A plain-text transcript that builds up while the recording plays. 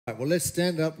Right, well, let's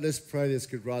stand up, let's pray, let's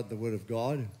get right in the Word of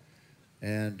God.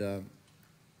 And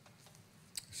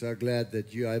so glad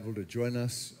that you're able to join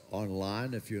us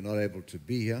online if you're not able to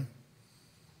be here.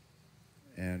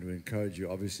 And we encourage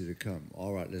you, obviously, to come.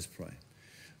 All right, let's pray.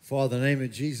 Father, in the name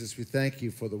of Jesus, we thank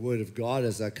you for the Word of God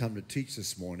as I come to teach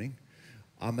this morning.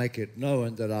 I make it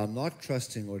known that I'm not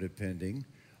trusting or depending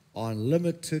on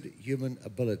limited human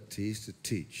abilities to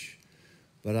teach.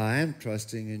 But I am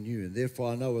trusting in you, and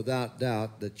therefore I know without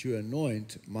doubt that you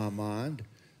anoint my mind,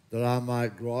 that I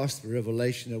might grasp the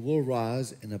revelation that will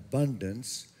rise in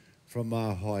abundance from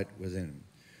my heart within.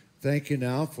 Thank you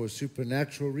now for a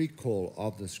supernatural recall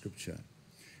of the Scripture.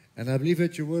 And I believe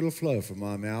that your word will flow from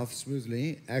my mouth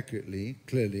smoothly, accurately,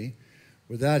 clearly,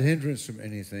 without hindrance from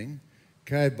anything,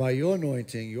 carried by your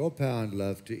anointing, your power and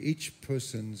love to each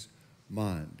person's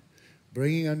mind,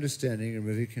 bringing understanding and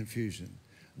removing confusion.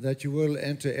 That you will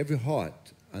enter every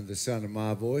heart under the sound of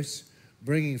my voice,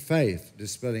 bringing faith,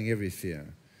 dispelling every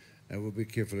fear. And we'll be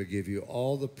careful to give you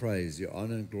all the praise, the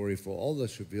honor, and glory for all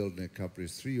that's revealed and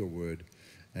accomplished through your word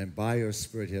and by your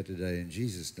Spirit here today in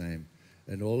Jesus' name.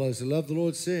 And all those who love the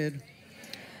Lord said,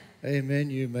 Amen. Amen.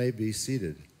 You may be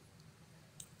seated.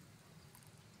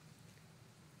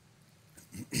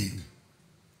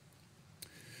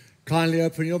 Kindly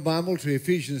open your Bible to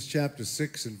Ephesians chapter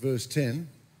 6 and verse 10.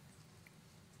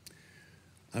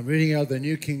 I'm reading out the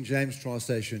New King James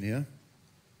translation here.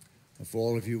 And for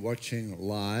all of you watching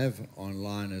live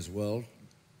online as well.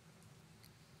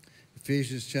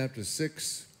 Ephesians chapter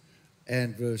 6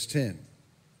 and verse 10.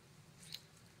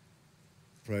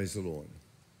 Praise the Lord.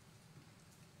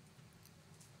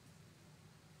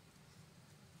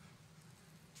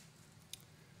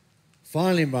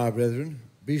 Finally, my brethren,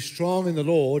 be strong in the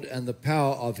Lord and the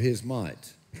power of his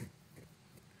might.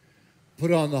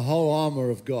 Put on the whole armor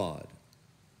of God,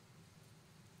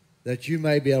 that you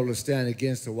may be able to stand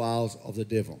against the wiles of the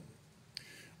devil.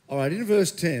 All right, in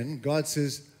verse 10, God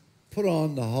says, put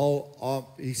on the whole armor.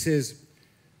 He says,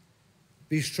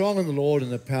 be strong in the Lord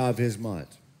and the power of his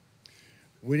might.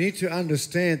 We need to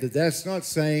understand that that's not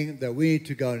saying that we need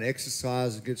to go and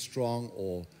exercise and get strong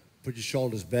or put your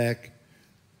shoulders back,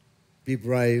 be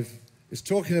brave. It's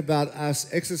talking about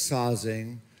us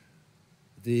exercising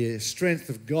the strength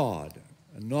of God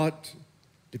and not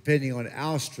depending on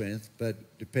our strength,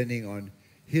 but depending on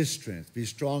his strength. Be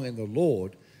strong in the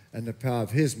Lord and the power of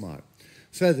his might.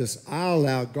 Say this, I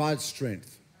allow God's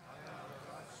strength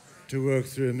to work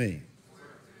through me.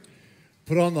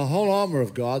 Put on the whole armor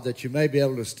of God that you may be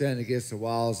able to stand against the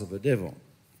wiles of the devil.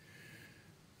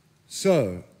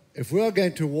 So, if we are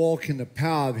going to walk in the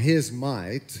power of his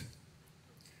might,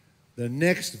 the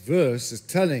next verse is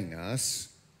telling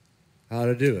us how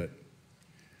to do it.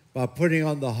 By putting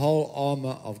on the whole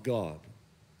armor of God.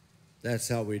 That's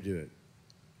how we do it.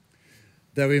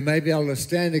 That we may be able to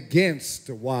stand against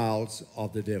the wiles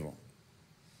of the devil.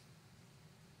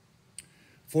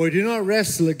 For we do not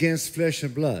wrestle against flesh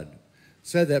and blood.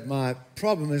 So that my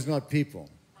problem is not people.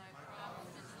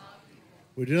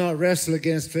 We do not wrestle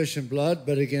against flesh and blood,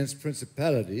 but against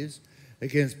principalities,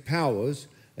 against powers,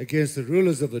 against the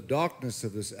rulers of the darkness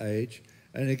of this age,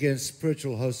 and against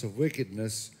spiritual hosts of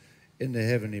wickedness in the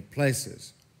heavenly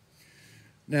places.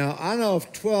 Now, I know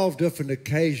of 12 different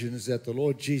occasions that the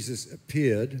Lord Jesus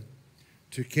appeared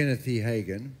to Kenneth E.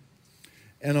 Hagin,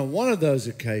 and on one of those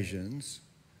occasions,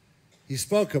 he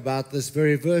spoke about this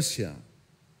very verse here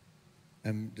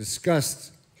and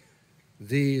discussed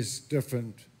these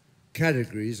different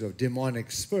categories of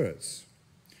demonic spirits.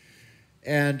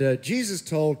 And Jesus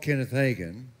told Kenneth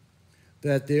Hagin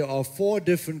that there are 4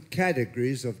 different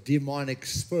categories of demonic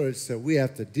spirits that we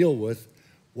have to deal with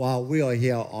while we are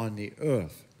here on the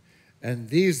earth. And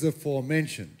these are the 4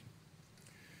 mentioned.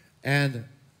 And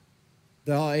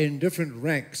they are in different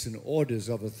ranks and orders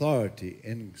of authority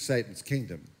in Satan's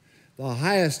kingdom. The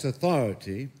highest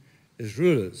authority is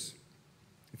rulers,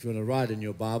 if you want to write in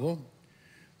your Bible.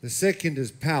 The second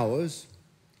is powers.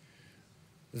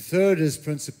 The third is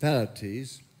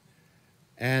principalities.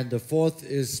 And the fourth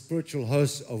is spiritual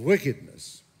hosts of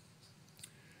wickedness.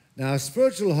 Now,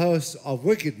 spiritual hosts of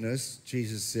wickedness,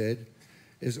 Jesus said,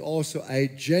 is also a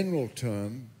general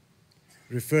term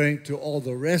referring to all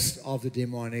the rest of the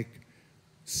demonic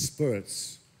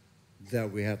spirits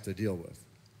that we have to deal with.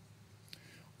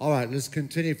 All right, let's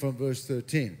continue from verse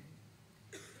 13.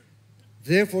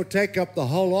 Therefore, take up the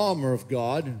whole armor of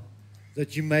God,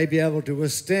 that you may be able to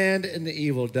withstand in the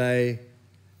evil day,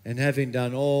 and having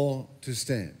done all, to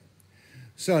stand.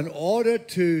 So in order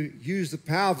to use the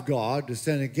power of God to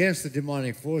stand against the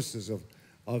demonic forces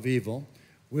of evil,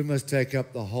 we must take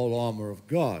up the whole armor of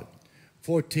God.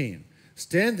 14.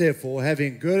 Stand therefore,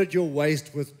 having girded your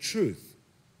waist with truth.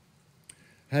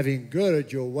 Having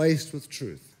girded your waist with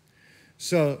truth.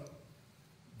 So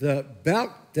the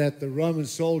belt that the Roman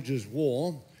soldiers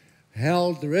wore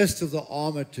held the rest of the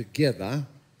armor together,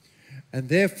 and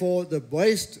therefore the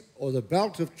waist or the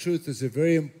belt of truth is a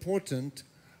very important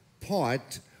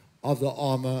part of the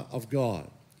armor of God.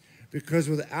 Because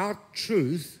without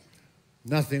truth,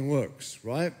 nothing works,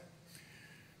 right?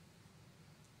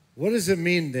 What does it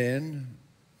mean then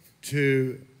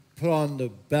to put on the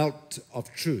belt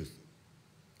of truth?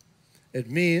 It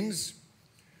means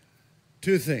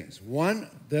two things. One,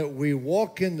 that we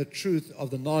walk in the truth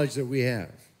of the knowledge that we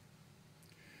have.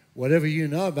 Whatever you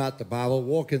know about the Bible,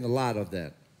 walk in the light of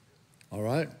that. All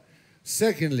right?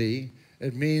 Secondly,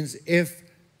 it means if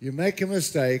you make a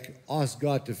mistake, ask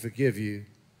God to forgive you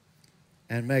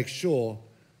and make sure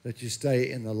that you stay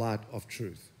in the light of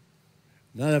truth.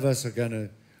 None of us are going to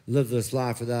live this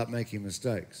life without making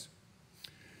mistakes.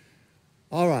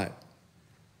 All right.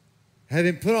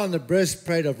 Having put on the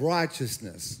breastplate of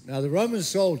righteousness. Now, the Roman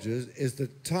soldiers is the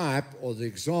type or the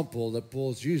example that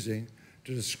Paul's using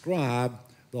to describe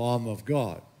the armor of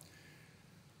God.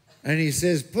 And he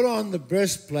says, put on the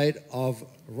breastplate of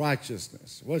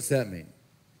righteousness. What does that mean?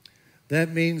 That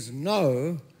means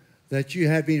know that you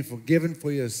have been forgiven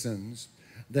for your sins,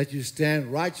 that you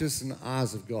stand righteous in the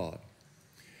eyes of God.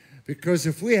 Because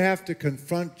if we have to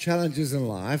confront challenges in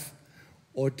life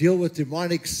or deal with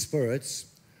demonic spirits,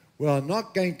 we are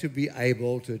not going to be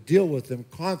able to deal with them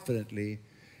confidently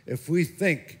if we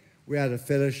think we are in a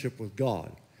fellowship with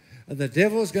God. And the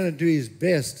devil is going to do his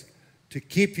best to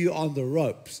keep you on the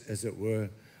ropes, as it were,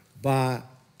 by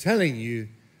telling you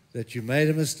that you made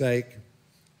a mistake,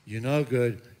 you're no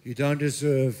good, you don't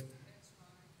deserve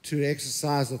to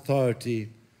exercise authority,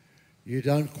 you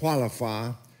don't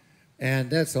qualify,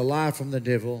 and that's a lie from the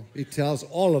devil. He tells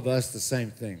all of us the same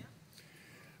thing.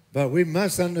 But we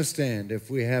must understand,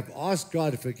 if we have asked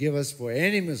God to forgive us for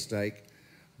any mistake,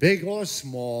 big or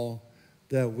small,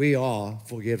 that we are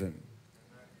forgiven.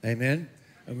 Amen?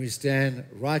 And we stand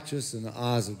righteous in the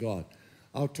eyes of God.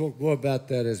 I'll talk more about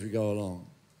that as we go along.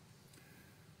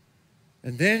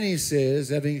 And then he says,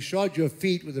 having shod your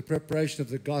feet with the preparation of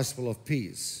the gospel of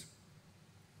peace.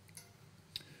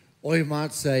 Or you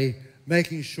might say,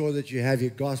 making sure that you have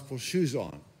your gospel shoes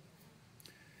on.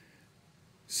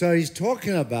 So he's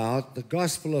talking about the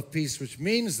gospel of peace, which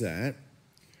means that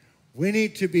we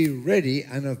need to be ready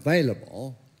and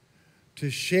available to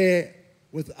share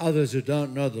with others who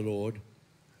don't know the Lord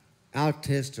our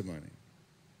testimony,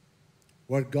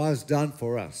 what God's done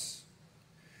for us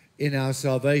in our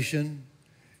salvation,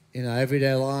 in our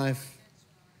everyday life.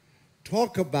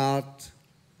 Talk about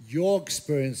your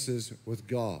experiences with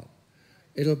God.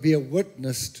 It'll be a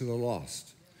witness to the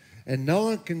lost. And no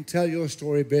one can tell your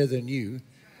story better than you,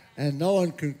 and no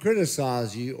one can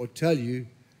criticize you or tell you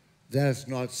that's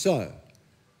not so,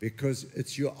 because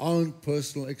it's your own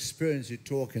personal experience you're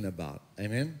talking about.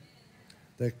 Amen?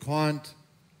 They can't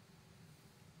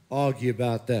argue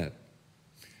about that.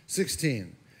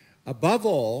 16, above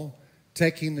all,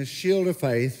 taking the shield of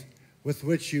faith with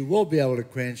which you will be able to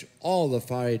quench all the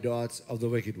fiery darts of the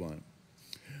wicked one.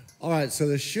 All right, so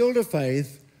the shield of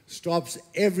faith stops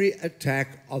every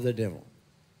attack of the devil.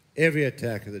 Every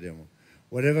attack of the devil.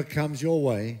 Whatever comes your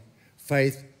way,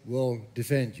 faith will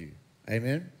defend you.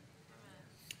 Amen?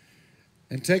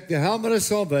 And take the helmet of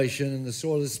salvation and the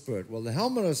sword of the Spirit. Well, the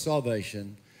helmet of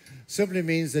salvation simply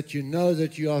means that you know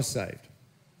that you are saved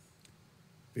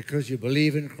because you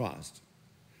believe in Christ.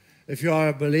 If you are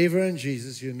a believer in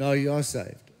Jesus, you know you are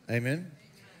saved. Amen?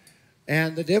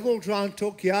 And the devil will try and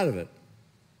talk you out of it.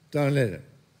 Don't let him.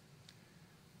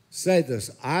 Say this,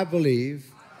 I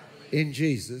believe in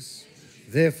Jesus,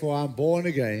 therefore I'm born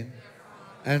again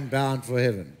and bound for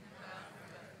heaven.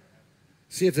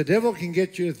 See, if the devil can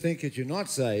get you to think that you're not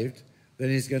saved, then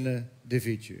he's going to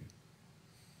defeat you.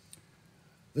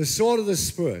 The sword of the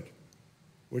Spirit,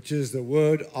 which is the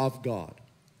Word of God.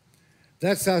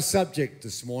 That's our subject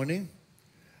this morning.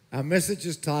 Our message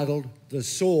is titled, The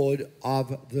Sword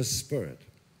of the Spirit.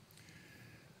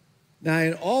 Now,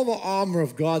 in all the armor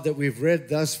of God that we've read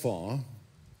thus far,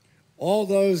 all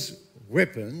those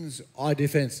weapons are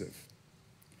defensive.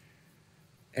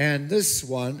 And this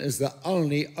one is the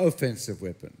only offensive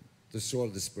weapon, the sword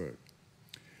of the Spirit.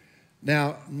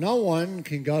 Now, no one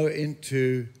can go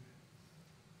into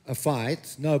a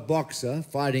fight, no boxer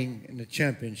fighting in the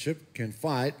championship can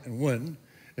fight and win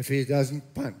if he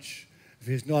doesn't punch, if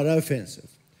he's not offensive.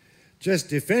 Just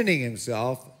defending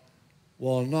himself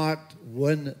will not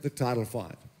win the title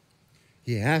fight.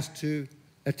 He has to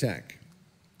attack.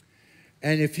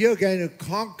 And if you're going to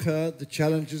conquer the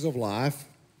challenges of life,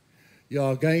 you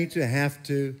are going to have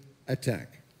to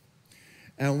attack.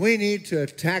 And we need to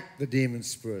attack the demon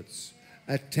spirits,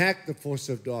 attack the force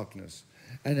of darkness,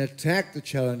 and attack the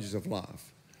challenges of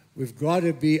life. We've got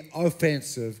to be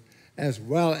offensive as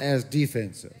well as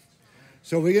defensive.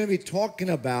 So we're going to be talking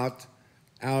about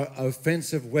our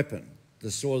offensive weapon,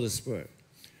 the sword of the Spirit.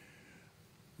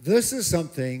 This is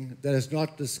something that is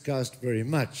not discussed very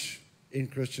much in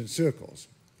Christian circles,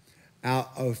 our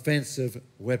offensive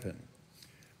weapon.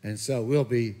 And so we'll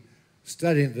be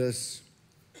studying this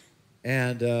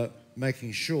and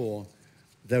making sure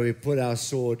that we put our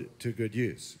sword to good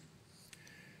use.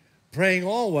 Praying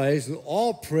always with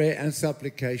all prayer and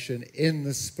supplication in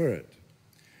the Spirit.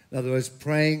 In other words,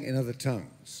 praying in other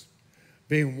tongues.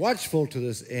 Being watchful to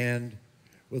this end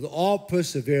with all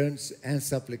perseverance and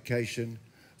supplication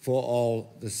for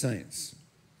all the saints.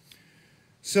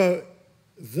 So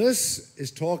this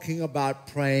is talking about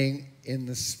praying in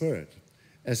the Spirit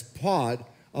as part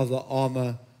of the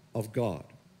armor of God.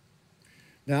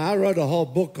 Now, I wrote a whole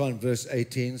book on verse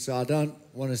 18, so I don't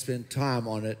want to spend time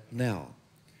on it now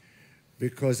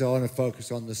because I want to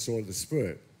focus on the sword of the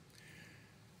Spirit.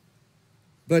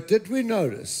 But did we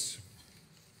notice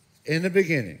in the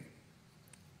beginning,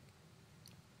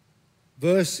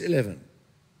 verse 11,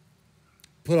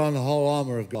 put on the whole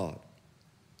armor of God.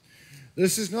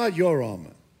 This is not your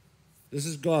armor. This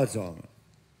is God's armor.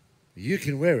 You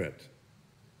can wear it.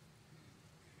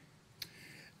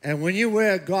 And when you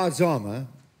wear God's armor,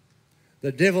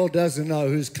 the devil doesn't know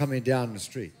who's coming down the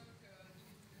street.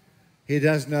 He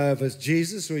doesn't know if it's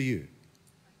Jesus or you.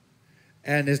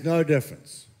 And there's no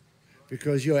difference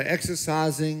because you are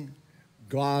exercising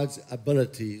God's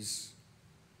abilities.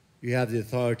 You have the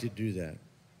authority to do that.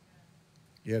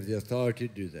 You have the authority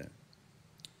to do that.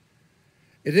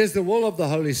 It is the will of the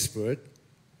Holy Spirit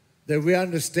that we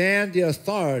understand the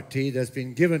authority that's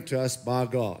been given to us by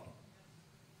God.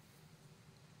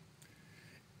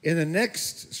 In the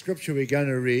next scripture we're going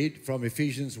to read from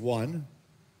Ephesians 1,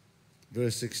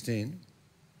 verse 16,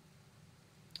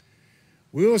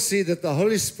 we will see that the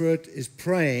Holy Spirit is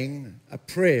praying a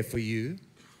prayer for you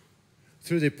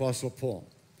through the Apostle Paul.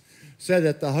 So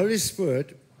that the Holy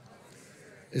Spirit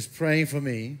is praying for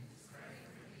me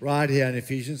right here in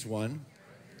Ephesians 1,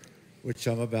 which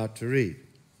I'm about to read.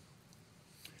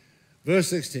 Verse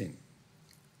 16.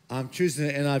 I'm choosing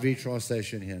the NIV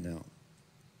translation here now.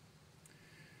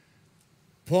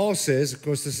 Paul says, of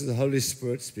course, this is the Holy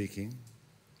Spirit speaking,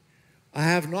 I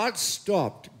have not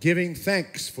stopped giving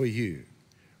thanks for you,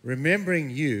 remembering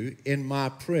you in my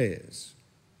prayers.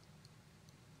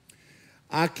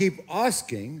 I keep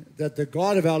asking that the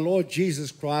God of our Lord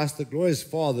Jesus Christ, the glorious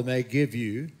Father, may give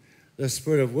you the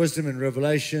spirit of wisdom and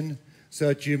revelation so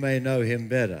that you may know him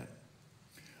better.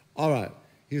 All right,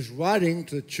 he's writing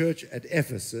to the church at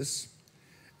Ephesus.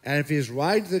 And if he's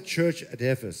writing to the church at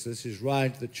Ephesus, he's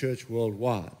writing to the church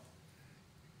worldwide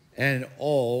and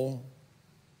all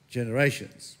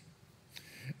generations.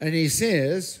 And he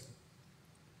says,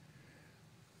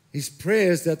 his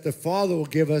prayers that the Father will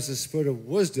give us a spirit of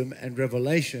wisdom and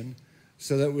revelation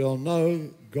so that we'll know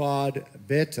God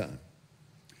better.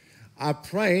 I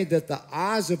pray that the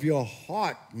eyes of your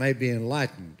heart may be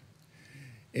enlightened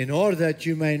in order that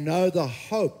you may know the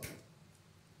hope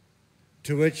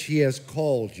to which he has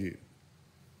called you,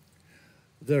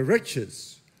 the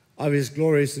riches of his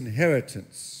glorious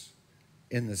inheritance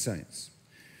in the saints.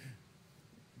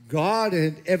 God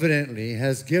evidently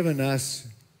has given us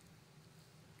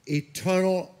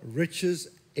eternal riches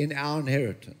in our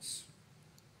inheritance.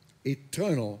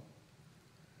 Eternal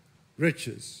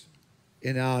riches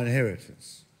in our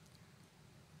inheritance.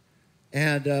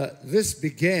 And this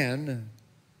began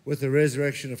with the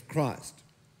resurrection of Christ.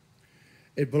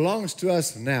 It belongs to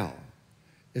us now.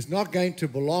 It's not going to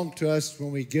belong to us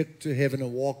when we get to heaven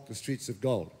and walk the streets of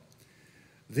gold.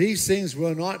 These things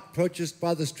were not purchased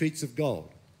by the streets of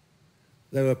gold.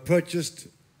 They were purchased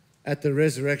at the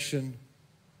resurrection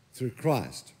through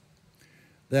Christ.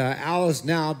 They are ours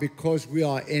now because we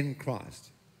are in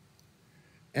Christ.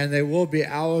 And they will be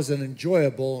ours and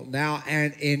enjoyable now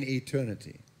and in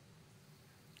eternity.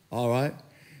 All right?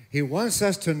 He wants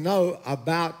us to know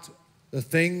about the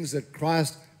things that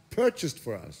Christ purchased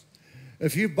for us.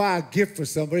 If you buy a gift for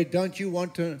somebody, don't you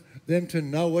want them to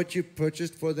know what you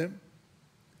purchased for them?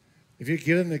 If you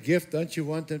give them a gift, don't you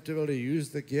want them to be able to use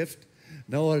the gift,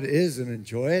 know what it is, and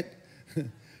enjoy it?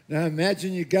 Now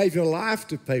imagine you gave your life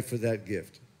to pay for that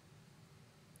gift.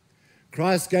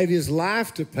 Christ gave his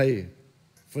life to pay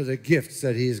for the gifts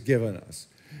that he has given us.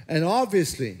 And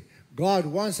obviously, God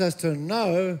wants us to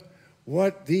know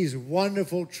what these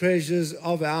wonderful treasures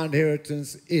of our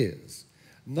inheritance is.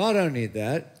 Not only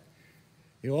that,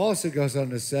 he also goes on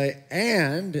to say,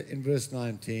 and in verse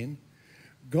 19,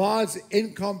 God's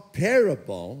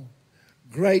incomparable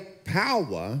great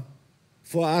power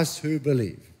for us who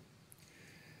believe.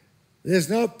 There's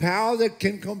no power that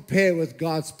can compare with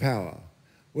God's power,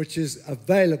 which is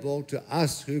available to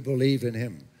us who believe in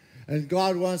him. And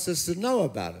God wants us to know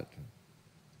about it.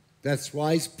 That's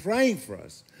why he's praying for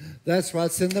us. That's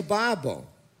what's in the Bible.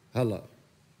 Hello.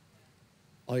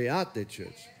 Are you out there,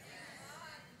 church?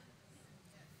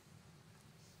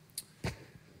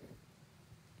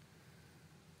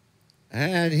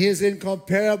 And his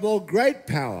incomparable great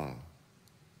power,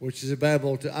 which is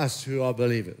available to us who are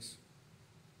believers.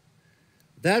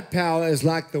 That power is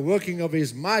like the working of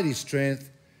his mighty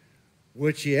strength,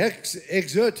 which he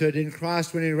exerted in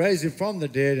Christ when he raised him from the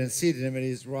dead and seated him at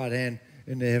his right hand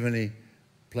in the heavenly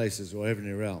places or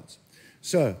heavenly realms.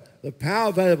 So the power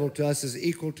available to us is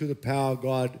equal to the power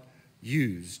God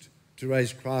used to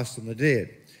raise Christ from the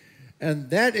dead. And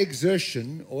that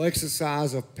exertion or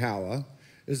exercise of power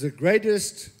is the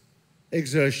greatest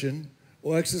exertion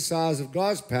or exercise of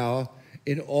God's power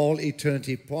in all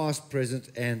eternity, past, present,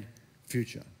 and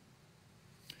future.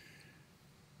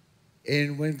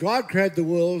 And when God created the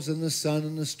worlds and the sun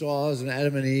and the stars and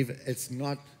Adam and Eve, it's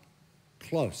not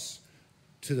close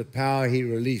to the power he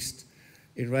released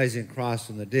in raising Christ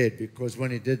from the dead, because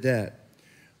when he did that,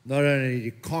 not only did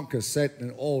he conquer Satan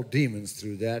and all demons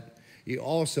through that, he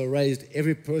also raised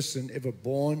every person ever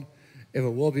born,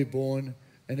 ever will be born,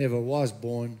 and ever was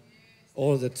born,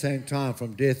 all at the same time,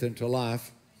 from death into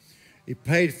life. He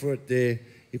paid for it there.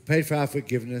 He paid for our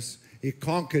forgiveness. He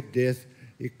conquered death.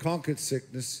 He conquered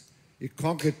sickness. He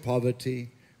conquered poverty,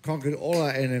 conquered all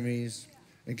our enemies,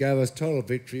 and gave us total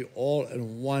victory all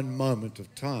in one moment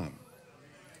of time.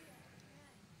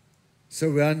 So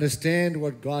we understand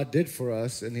what God did for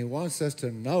us, and he wants us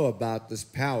to know about this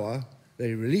power that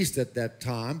he released at that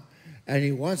time, and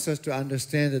he wants us to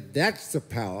understand that that's the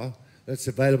power that's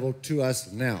available to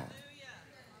us now,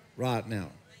 right now.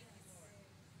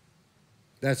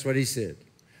 That's what he said.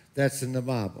 That's in the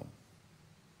Bible.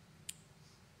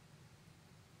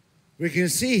 We can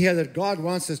see here that God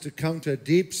wants us to come to a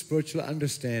deep spiritual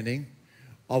understanding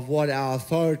of what our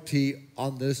authority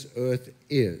on this earth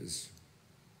is.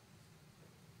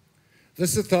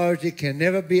 This authority can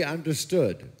never be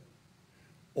understood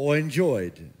or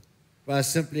enjoyed by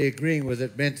simply agreeing with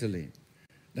it mentally.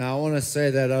 Now, I want to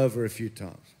say that over a few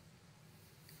times.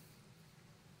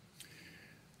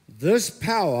 This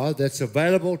power that's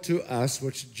available to us,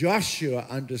 which Joshua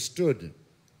understood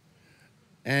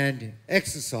and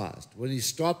exercised when he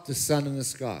stopped the sun in the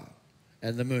sky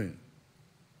and the moon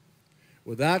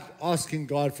without asking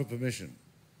God for permission.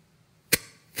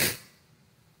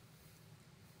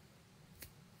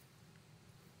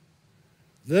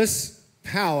 This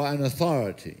power and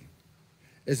authority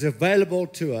is available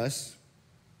to us,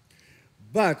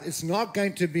 but it's not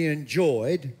going to be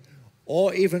enjoyed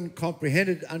or even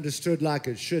comprehended, understood like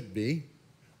it should be,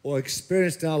 or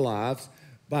experienced in our lives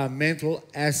by mental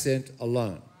assent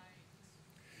alone.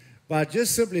 By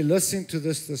just simply listening to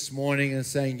this morning and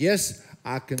saying, yes,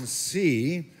 I can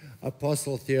see,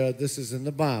 Apostle Theo, this is in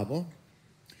the Bible,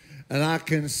 and I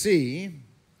can see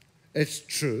it's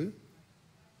true,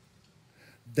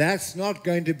 that's not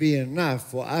going to be enough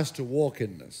for us to walk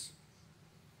in this.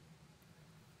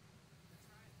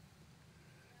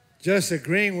 Just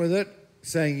agreeing with it,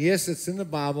 saying, yes, it's in the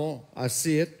Bible, I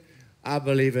see it, I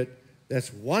believe it,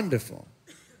 that's wonderful.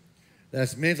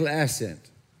 That's mental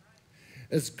assent.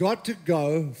 It's got to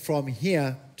go from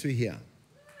here to here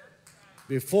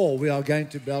before we are going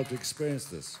to be able to experience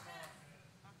this.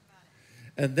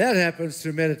 And that happens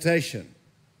through meditation.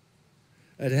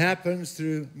 It happens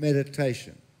through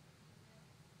meditation.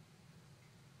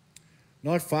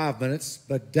 Not 5 minutes,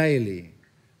 but daily.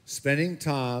 Spending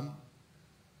time,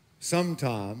 some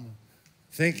time,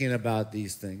 thinking about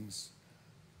these things.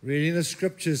 Reading the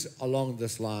scriptures along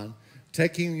this line.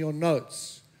 Taking your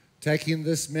notes. Taking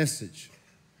this message.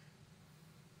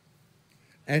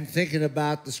 And thinking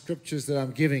about the scriptures that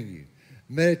I'm giving you.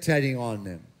 Meditating on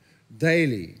them.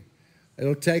 Daily.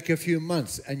 It'll take a few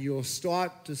months, and you'll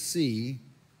start to see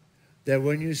that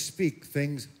when you speak,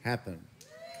 things happen.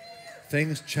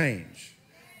 Things change.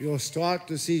 You'll start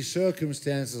to see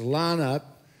circumstances line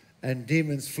up and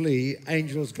demons flee,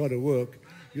 angels go to work.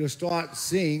 You'll start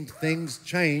seeing things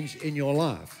change in your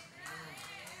life.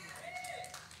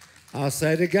 I'll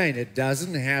say it again, it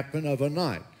doesn't happen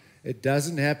overnight. It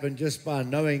doesn't happen just by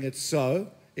knowing it's so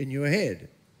in your head.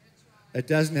 It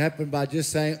doesn't happen by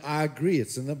just saying, I agree,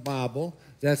 it's in the Bible,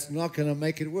 that's not going to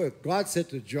make it work. God said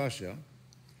to Joshua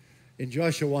in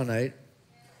Joshua 1:8,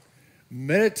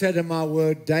 meditate on my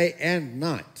word day and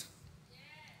night,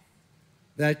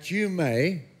 that you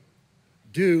may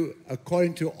do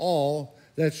according to all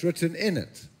that's written in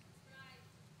it.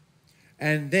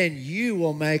 And then you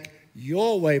will make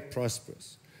your way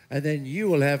prosperous. And then you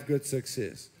will have good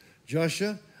success.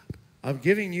 Joshua, I'm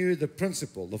giving you the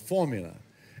principle, the formula.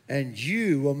 And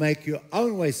you will make your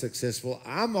own way successful.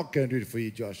 I'm not going to do it for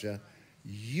you, Joshua.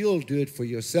 You'll do it for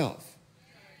yourself.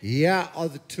 Here are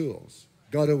the tools.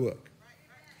 Go to work.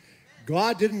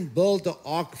 God didn't build the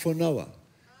ark for Noah.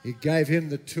 He gave him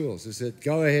the tools. He said,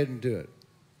 go ahead and do it.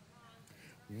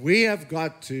 We have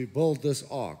got to build this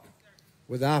ark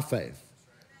with our faith.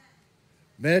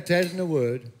 Meditate in the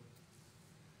word,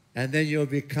 and then you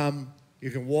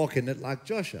can walk in it like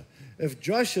Joshua. If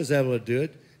Joshua's able to do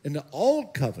it in the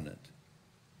old covenant,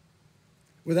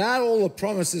 without all the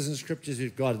promises and scriptures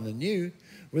we've got in the new,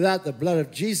 without the blood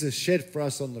of Jesus shed for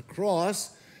us on the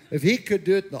cross, if he could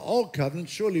do it in the old covenant,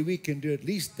 surely we can do at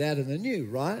least that in the new,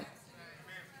 right?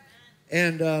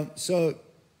 And so,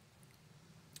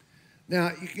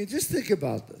 now you can just think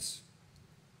about this.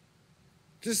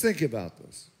 Just think about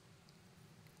this.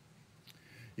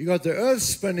 You got the earth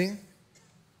spinning,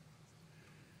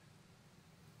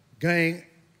 going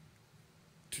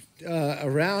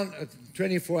around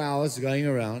 24 hours going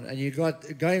around, and you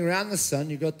got going around the sun,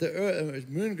 you got the earth,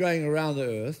 moon going around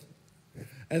the earth,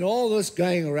 and all this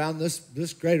going around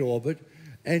this great orbit,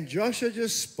 and Joshua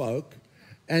just spoke,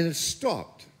 and it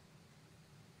stopped.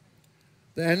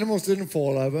 The animals didn't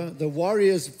fall over. The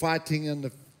warriors fighting in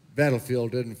the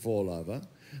battlefield didn't fall over.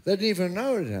 They didn't even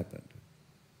know it happened.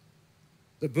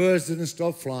 The birds didn't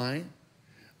stop flying.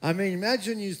 I mean,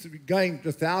 imagine you going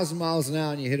 1,000 miles an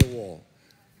hour and you hit a wall.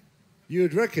 You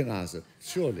would recognize it,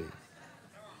 surely.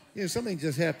 You know, something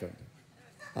just happened.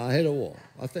 I hit a wall,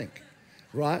 I think.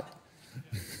 Right?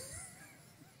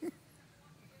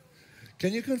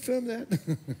 Can you confirm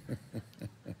that?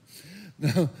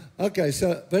 No. Okay,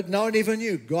 so, but no one even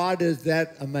knew. God is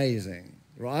that amazing,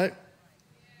 right?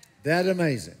 That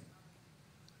amazing.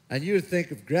 And you would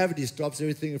think if gravity stops,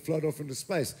 everything would float off into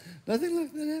space. Nothing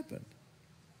like that happened.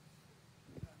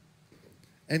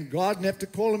 And God didn't have to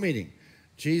call a meeting.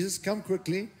 Jesus, come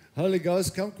quickly. Holy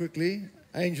Ghost, come quickly.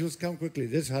 Angels, come quickly.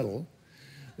 Let's huddle.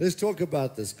 Let's talk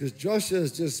about this, because Joshua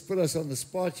has just put us on the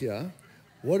spot here.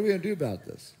 What are we going to do about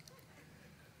this?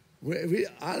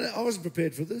 I wasn't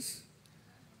prepared for this.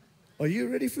 Are you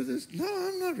ready for this? No,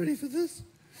 I'm not ready for this.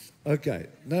 Okay,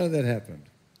 none of that happened.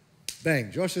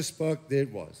 Bang, Joshua spoke, there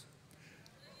it was.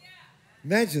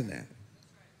 Imagine that.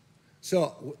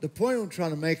 So the point I'm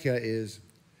trying to make here is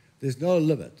there's no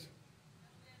limit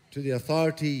to the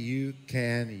authority you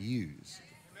can use.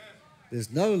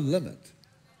 There's no limit.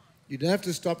 You don't have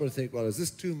to stop and think, well, is this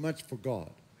too much for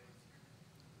God?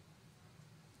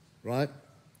 Right?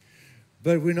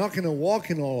 But we're not going to walk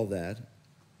in all of that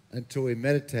until we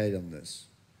meditate on this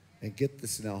and get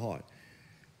this in our heart.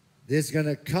 There's going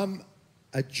to come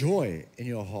a joy in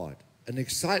your heart, an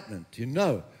excitement. You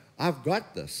know, I've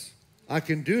got this. I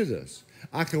can do this.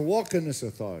 I can walk in this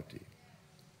authority.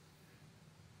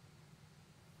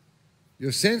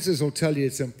 Your senses will tell you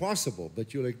it's impossible,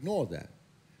 but you'll ignore that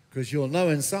because you'll know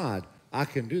inside, I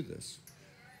can do this.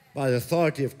 By the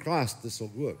authority of Christ, this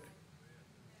will work.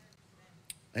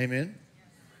 Amen?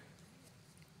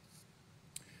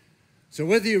 So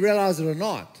whether you realize it or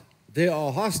not, there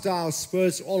are hostile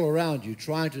spirits all around you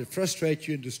trying to frustrate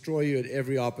you and destroy you at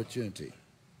every opportunity.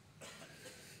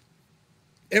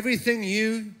 Everything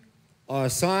you are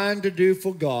assigned to do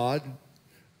for God,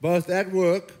 both at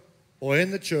work or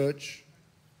in the church,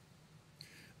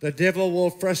 the devil will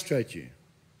frustrate you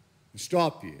and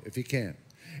stop you if he can.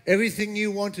 Everything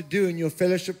you want to do in your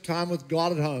fellowship time with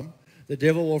God at home, the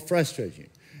devil will frustrate you.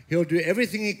 He'll do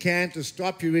everything he can to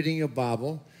stop you reading your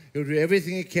Bible. He'll do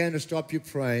everything he can to stop you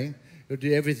praying. He'll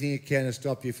do everything he can to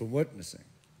stop you from witnessing.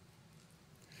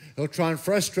 He'll try and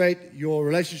frustrate your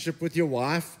relationship with your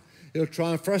wife. He'll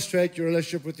try and frustrate your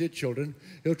relationship with your children.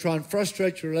 He'll try and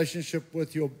frustrate your relationship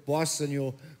with your boss and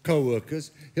your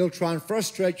co-workers. He'll try and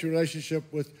frustrate your relationship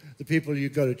with the people you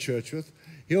go to church with.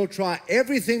 He'll try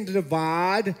everything to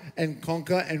divide and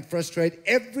conquer and frustrate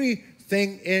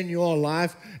everything in your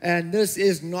life. And this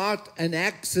is not an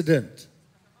accident.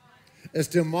 It's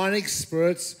demonic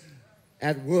spirits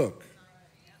at work.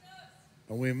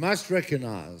 And we must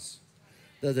recognize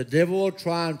that the devil will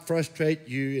try and frustrate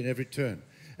you in every turn.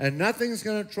 And nothing's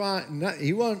going to try,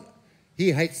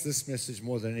 he hates this message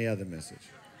more than any other message.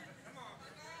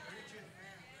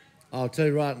 I'll tell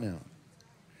you right now.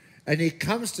 And he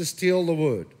comes to steal the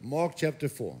word. Mark chapter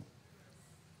 4.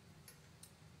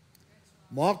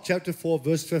 Mark chapter 4,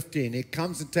 verse 15. He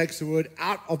comes and takes the word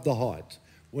out of the heart.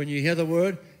 When you hear the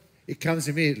word, it comes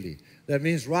immediately. That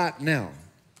means right now,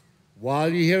 while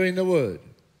you're hearing the word,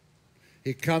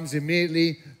 he comes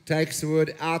immediately, takes the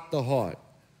word out the heart.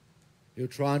 He'll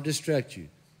try and distract you,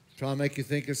 try and make you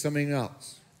think of something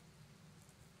else.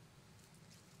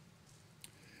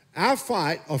 Our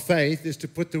fight of faith is to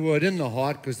put the word in the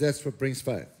heart, because that's what brings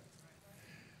faith.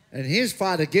 And his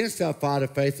fight against our fight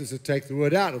of faith is to take the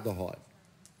word out of the heart.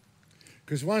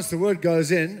 Because once the word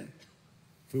goes in,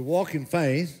 if we walk in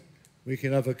faith, we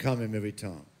can overcome him every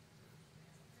time.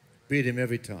 Beat him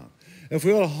every time. If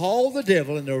we'll hold the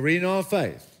devil in the arena of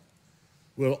faith,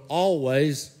 we'll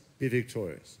always be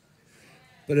victorious.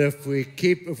 But if we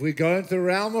go into the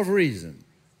realm of reason,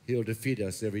 he'll defeat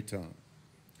us every time.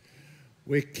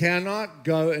 We cannot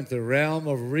go into the realm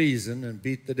of reason and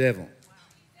beat the devil.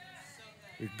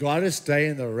 We've got to stay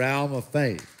in the realm of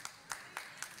faith,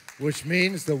 which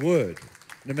means the word.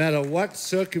 No matter what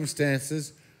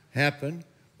circumstances happen,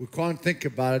 we can't think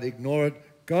about it, ignore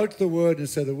it. Go to the word and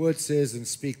say the word says, and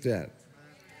speak that.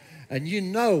 And you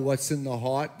know what's in the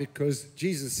heart, because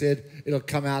Jesus said it'll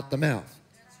come out the mouth.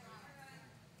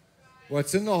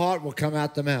 What's in the heart will come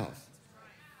out the mouth.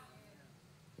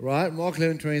 Right? Mark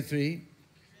 11:23.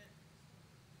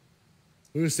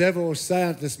 Whosoever will say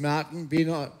unto this mountain, be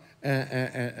not,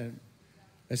 and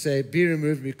say, be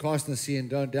removed, be cast in the sea, and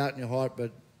don't doubt in your heart,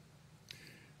 but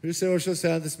whosoever shall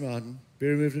say unto this mountain, be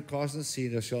removed and cast in the sea,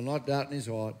 and shall not doubt in his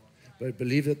heart, but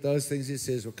believe that those things he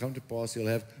says will come to pass, he'll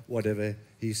have whatever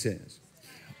he says.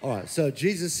 All right, so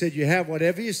Jesus said, you have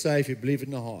whatever you say if you believe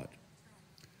in the heart.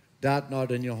 Doubt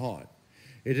not in your heart.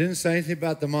 It didn't say anything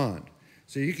about the mind.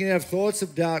 So you can have thoughts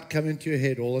of doubt come into your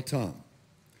head all the time.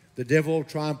 The devil will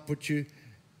try and put you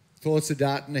thoughts of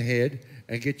doubt in the head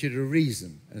and get you to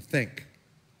reason and think.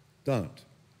 Don't.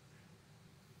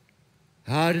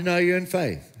 How do you know you're in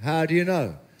faith? How do you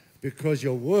know? Because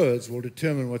your words will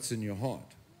determine what's in your heart.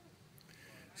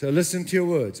 So listen to your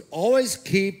words. Always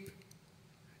keep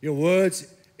your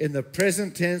words in the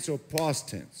present tense or past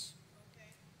tense.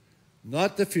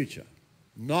 Not the future.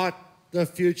 Not the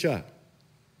future.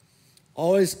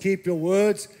 Always keep your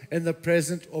words in the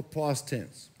present or past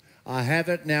tense. I have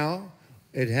it now.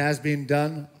 It has been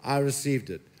done. I received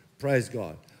it. Praise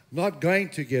God. Not going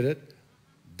to get it.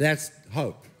 That's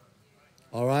hope.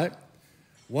 All right?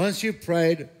 Once you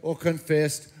prayed or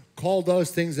confessed, call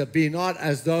those things that be not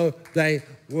as though they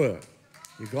were.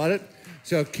 You got it?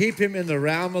 So keep him in the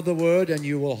realm of the word, and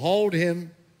you will hold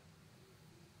him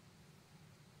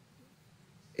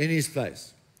in his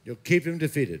place. You'll keep him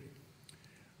defeated.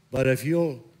 But if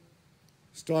you'll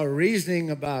start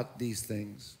reasoning about these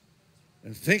things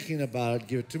and thinking about it,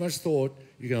 give it too much thought,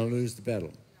 you're going to lose the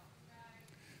battle.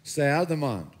 Stay out of the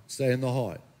mind. Stay in the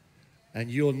heart. And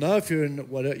you'll know if you're in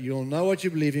you'll know what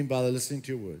you're believing by listening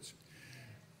to your words.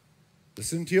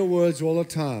 Listen to your words all the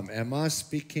time. Am I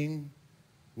speaking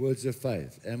words of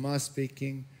faith? Am I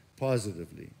speaking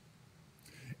positively?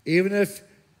 Even if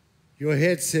your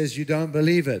head says you don't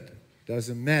believe it,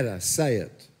 doesn't matter. Say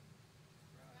it.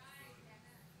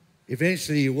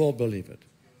 Eventually you will believe it.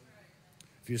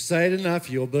 If you say it enough,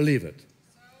 you'll believe it.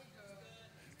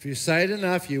 If you say it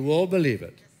enough, you will believe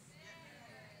it.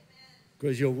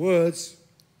 Because your words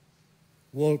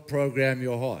will program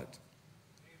your heart.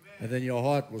 And then your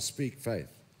heart will speak faith.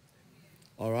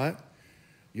 All right?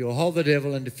 You'll hold the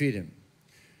devil and defeat him.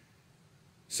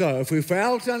 So if we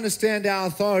fail to understand our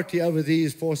authority over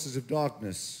these forces of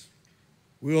darkness,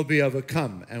 we will be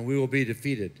overcome and we will be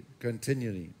defeated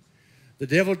continually. The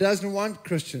devil doesn't want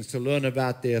Christians to learn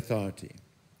about their authority.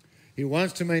 He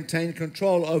wants to maintain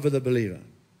control over the believer.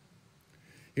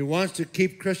 He wants to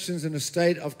keep Christians in a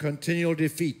state of continual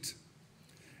defeat.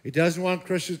 He doesn't want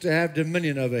Christians to have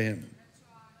dominion over him.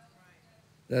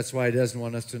 That's why he doesn't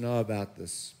want us to know about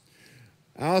this.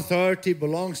 Our authority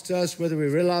belongs to us whether we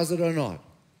realize it or not.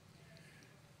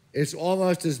 It's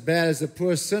almost as bad as the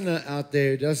poor sinner out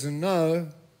there who doesn't know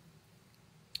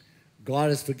God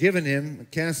has forgiven him and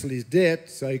canceled his debt,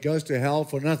 so he goes to hell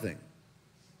for nothing.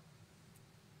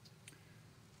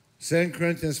 2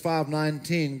 Corinthians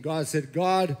 5:19, God said,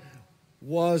 God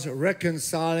was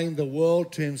reconciling the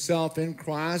world to himself in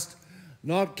Christ,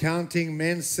 not counting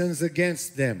men's sins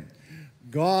against them.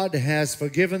 God has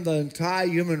forgiven the entire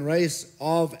human race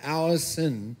of our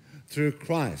sin through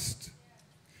Christ.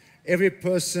 Every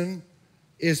person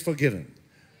is forgiven.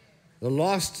 The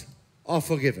lost are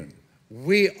forgiven.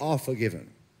 We are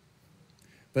forgiven.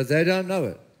 But they don't know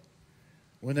it.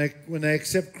 When they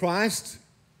accept Christ,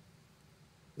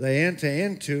 they enter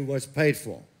into what's paid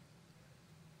for.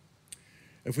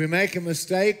 If we make a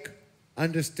mistake,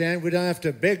 understand we don't have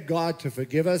to beg God to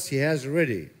forgive us. He has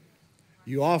already.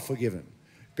 You are forgiven.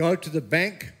 Go to the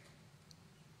bank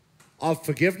of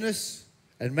forgiveness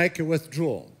and make a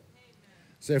withdrawal.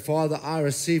 Say, Father, I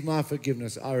receive my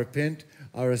forgiveness. I repent.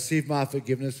 I receive my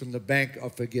forgiveness from the bank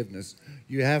of forgiveness.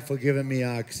 You have forgiven me.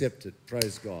 I accept it.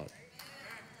 Praise God.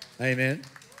 Amen.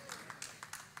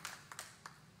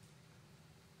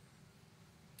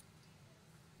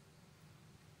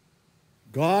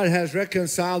 God has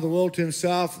reconciled the world to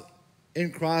himself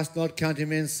in Christ, not counting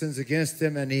men's sins against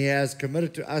them, and he has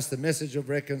committed to us the message of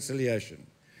reconciliation.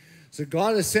 So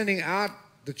God is sending out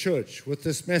the church with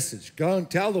this message. Go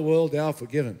and tell the world they are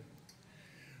forgiven.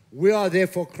 We are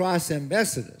therefore Christ's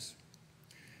ambassadors,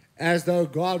 as though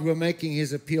God were making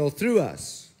his appeal through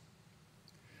us.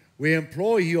 We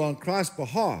implore you on Christ's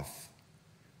behalf,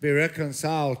 be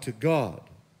reconciled to God.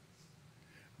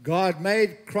 God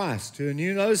made Christ, who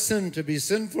knew no sin, to be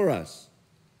sin for us,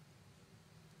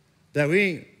 that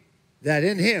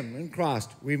in him, in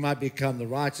Christ, we might become the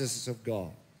righteousness of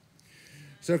God.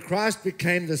 So Christ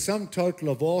became the sum total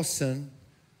of all sin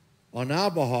on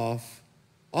our behalf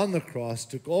on the cross,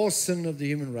 took all sin of the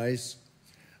human race,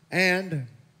 and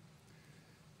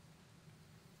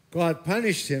God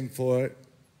punished him for it,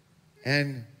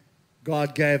 and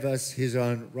God gave us his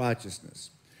own righteousness.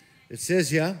 It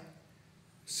says here,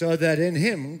 so that in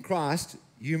him, Christ,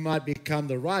 you might become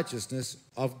the righteousness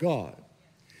of God.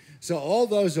 So all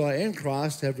those who are in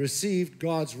Christ have received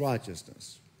God's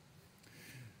righteousness.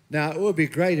 Now, it would be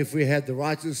great if we had the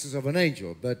righteousness of an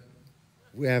angel, but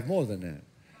we have more than that.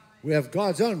 We have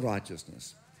God's own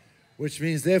righteousness, which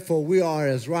means, therefore, we are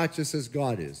as righteous as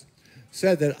God is.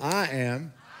 So that I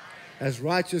am as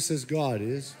righteous as God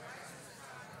is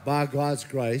by God's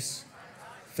grace.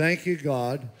 Thank you,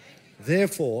 God.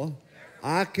 Therefore,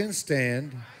 I can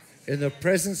stand in the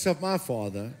presence of my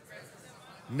Father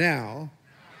now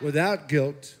without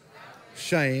guilt,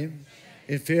 shame,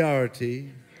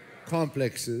 inferiority,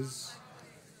 complexes,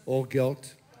 or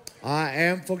guilt. I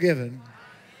am forgiven,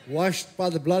 washed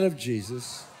by the blood of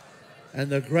Jesus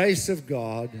and the grace of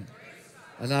God,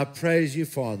 and I praise you,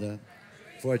 Father,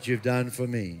 for what you've done for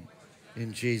me.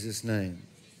 In Jesus' name,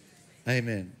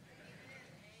 amen.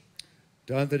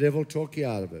 Don't the devil talk you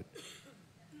out of it.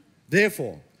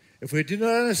 Therefore, if we do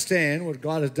not understand what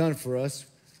God has done for us,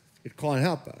 it can't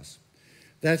help us.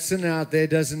 That sinner out there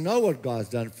doesn't know what God's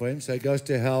done for him, so he goes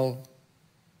to hell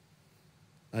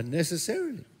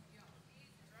unnecessarily.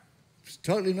 It's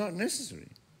totally not necessary.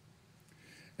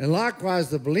 And likewise,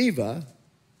 the believer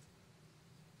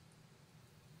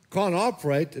can't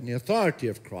operate in the authority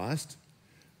of Christ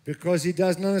because he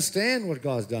doesn't understand what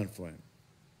God's done for him.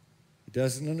 He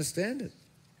doesn't understand it.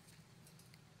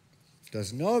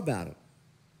 Doesn't know about it.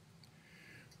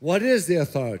 What is the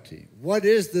authority? What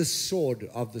is the sword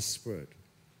of the Spirit?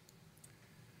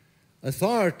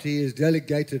 Authority is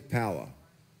delegated power.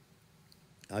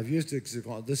 I've used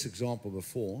this example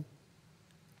before,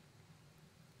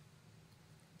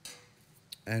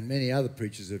 and many other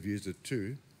preachers have used it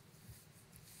too,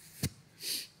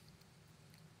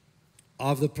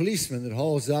 of the policeman that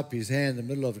holds up his hand in the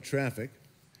middle of the traffic,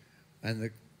 and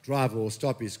the driver will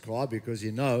stop his car because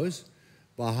he knows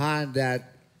behind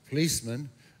that policeman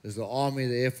is the Army,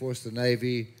 the Air Force, the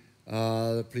Navy,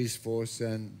 the police force,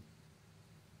 and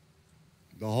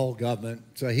the whole government.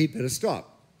 So he better stop.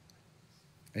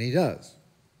 And he does.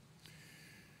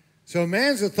 So a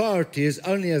man's authority is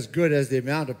only as good as the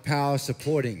amount of power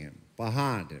supporting him,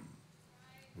 behind him.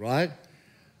 Right?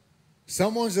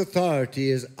 Someone's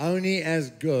authority is only as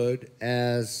good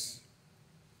as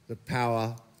the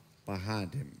power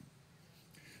behind him.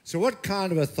 So what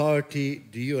kind of authority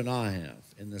do you and I have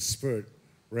in the spirit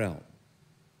realm?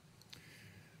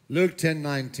 Luke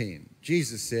 10:19,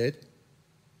 Jesus said,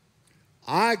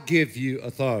 I give you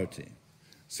authority,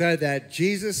 so that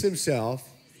Jesus himself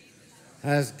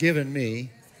has given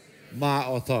me my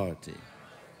authority.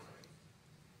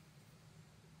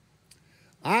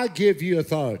 I give you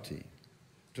authority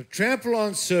to trample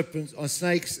on serpents, on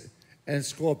snakes and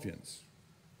scorpions,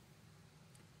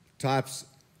 types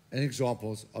and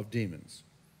examples of demons,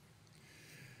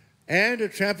 and to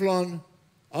trample on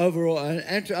overall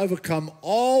and to overcome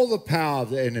all the power of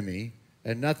the enemy,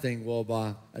 and nothing will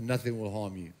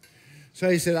harm you. So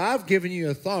he said, I've given you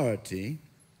authority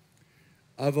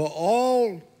over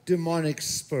all demonic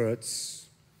spirits,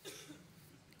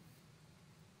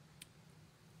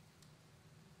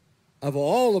 over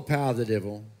all the power of the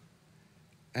devil,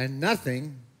 and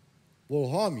nothing will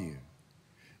harm you.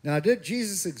 Now, did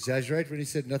Jesus exaggerate when he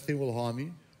said nothing will harm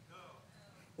you? No.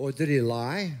 Or did he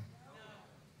lie? No.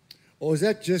 Or is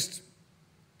that just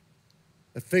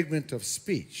a figment of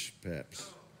speech,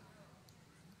 perhaps?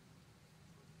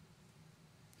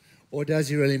 Or does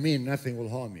he really mean nothing will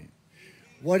harm you?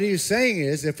 What he's saying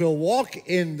is, if we'll walk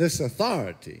in this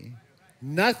authority,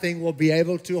 nothing will be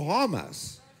able to harm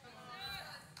us.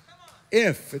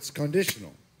 If it's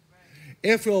conditional.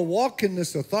 If we'll walk in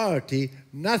this authority,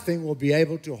 nothing will be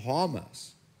able to harm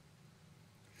us.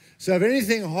 So if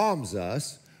anything harms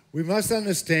us, we must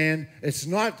understand it's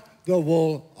not the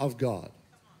will of God.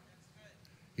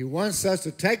 He wants us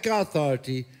to take our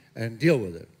authority and deal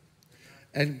with it.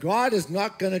 And God is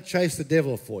not going to chase the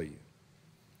devil for you.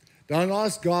 Don't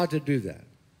ask God to do that.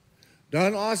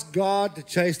 Don't ask God to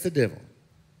chase the devil.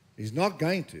 He's not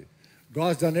going to.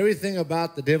 God's done everything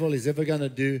about the devil he's ever going to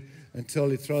do until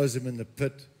he throws him in the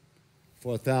pit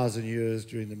for 1,000 years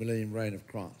during the millennium reign of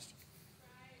Christ.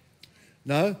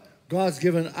 No, God's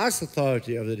given us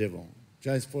authority over the devil.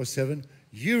 James 4:7,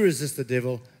 you resist the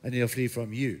devil and he'll flee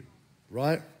from you.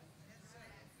 Right?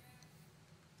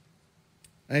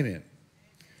 Amen.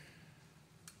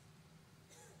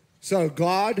 So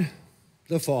God,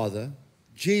 the Father,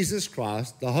 Jesus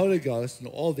Christ, the Holy Ghost, and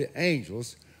all the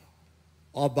angels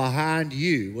are behind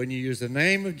you. When you use the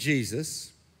name of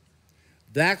Jesus,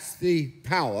 that's the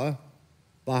power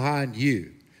behind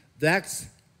you. That's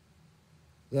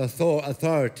the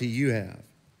authority you have.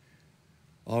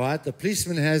 All right? The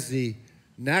policeman has the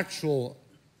natural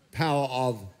power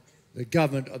of the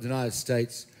government of the United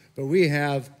States, but we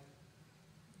have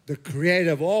the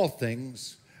creator of all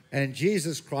things, and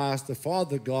Jesus Christ, the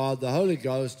Father God, the Holy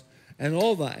Ghost, and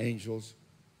all the angels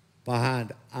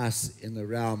behind us in the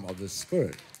realm of the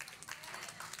Spirit.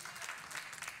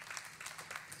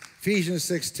 Ephesians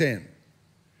 6:10.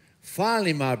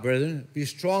 Finally, my brethren, be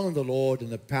strong in the Lord and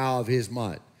the power of his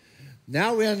might.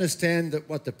 Now we understand that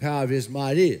what the power of his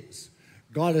might is.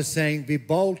 God is saying, be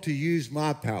bold to use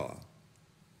my power.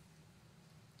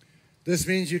 This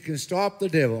means you can stop the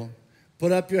devil,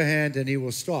 put up your hand, and he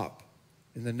will stop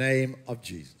in the name of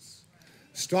Jesus.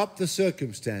 Stop the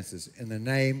circumstances in the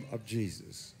name of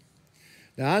Jesus.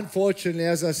 Now, unfortunately,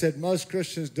 as I said, most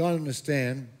Christians don't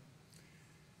understand,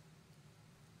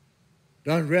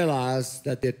 don't realize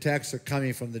that the attacks are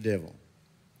coming from the devil.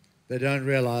 They don't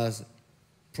realize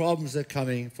problems are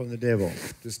coming from the devil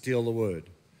to steal the word.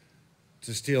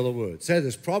 To steal the word. Say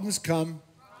this, problems come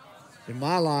in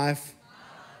my life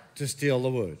to steal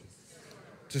the word.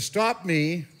 To stop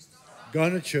me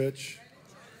going to church,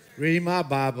 reading my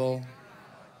Bible,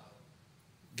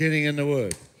 getting in the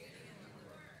word.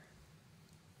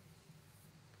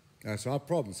 That's how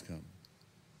problems come.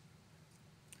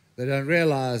 They don't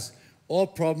realize all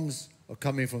problems are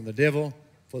coming from the devil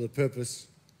for the purpose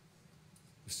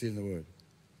of stealing the word.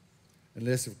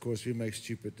 Unless, of course, we make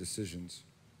stupid decisions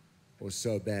or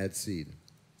sow bad seed.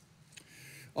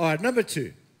 All right, number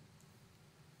 2.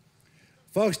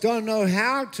 Folks don't know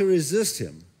how to resist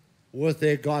him with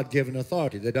their God-given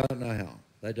authority. They don't know how.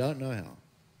 They don't know how.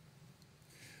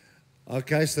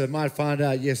 Okay, so they might find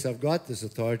out, yes, I've got this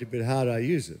authority, but how do I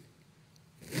use it?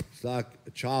 It's like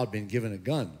a child being given a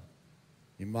gun.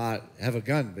 He might have a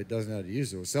gun, but doesn't know how to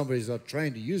use it. Or somebody's not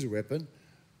trained to use a weapon.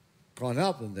 Can't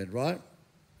help them then, right?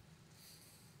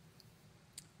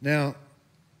 Now,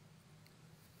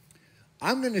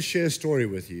 I'm going to share a story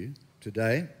with you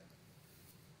today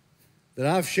that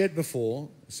I've shared before.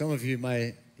 Some of you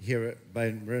may hear it,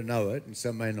 may know it, and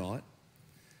some may not.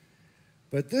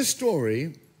 But this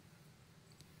story,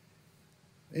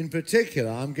 in particular,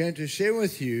 I'm going to share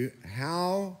with you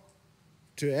how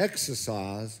to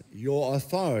exercise your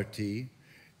authority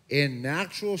in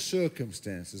natural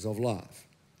circumstances of life.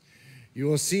 You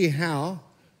will see how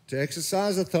to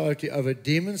exercise authority over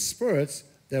demon spirits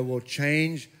that will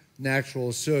change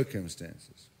natural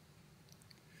circumstances.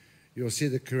 You'll see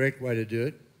the correct way to do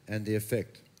it and the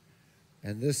effect.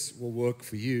 And this will work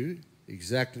for you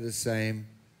exactly the same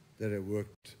that it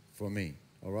worked for me.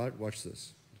 All right, watch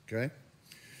this, okay?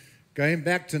 Going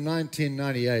back to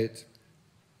 1998,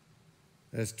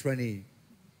 that's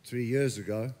 23 years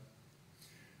ago,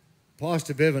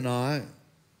 Pastor Bev and I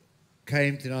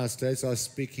came to the United States.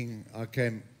 I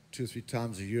came 2 or 3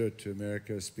 times a year to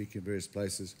America, speak in various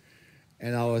places.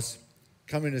 And I was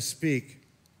coming to speak,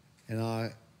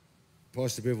 and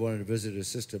Pastor Bev wanted to visit her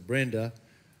sister Brenda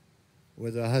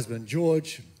with her husband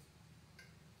George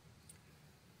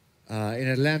in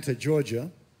Atlanta,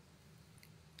 Georgia,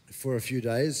 for a few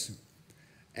days.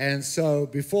 And so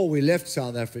before we left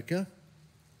South Africa,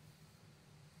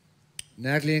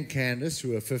 Natalie and Candace, who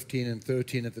were 15 and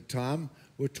 13 at the time,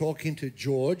 were talking to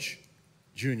George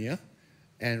Jr.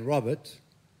 and Robert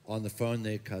on the phone,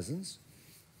 their cousins,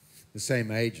 the same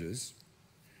ages.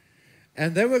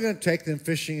 And they were going to take them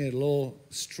fishing at a little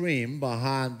stream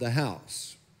behind the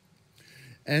house.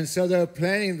 And so they were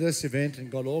planning this event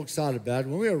and got all excited about it.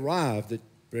 When we arrived at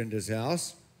Brenda's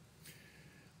house,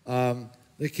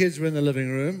 the kids were in the living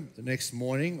room the next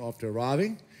morning after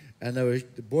arriving, and the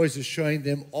boys were showing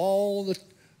them all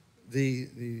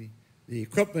the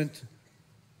equipment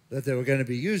that they were going to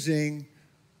be using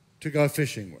to go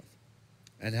fishing with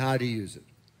and how to use it.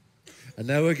 And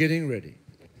they were getting ready.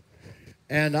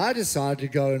 And I decided to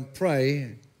go and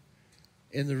pray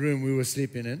in the room we were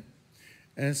sleeping in.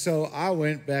 And so I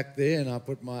went back there and I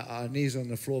put my knees on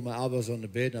the floor, my elbows on the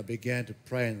bed, and I began to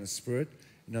pray in the Spirit,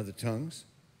 in other tongues.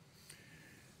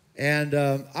 And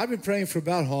I've been praying for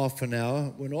about half an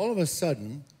hour when all of a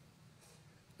sudden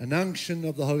an unction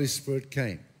of the Holy Spirit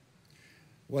came.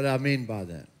 What do I mean by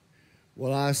that?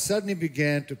 Well, I suddenly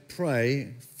began to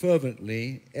pray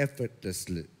fervently,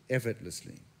 effortlessly,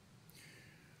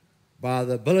 by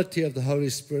the ability of the Holy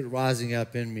Spirit rising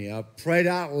up in me. I prayed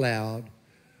out loud,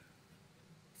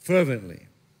 fervently.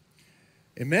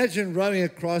 Imagine rowing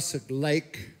across a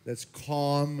lake that's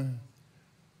calm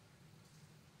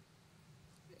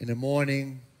in the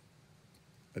morning,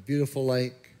 a beautiful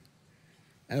lake,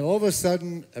 and all of a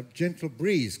sudden a gentle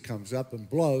breeze comes up and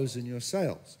blows in your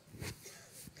sails.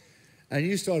 And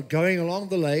you start going along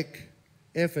the lake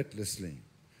effortlessly.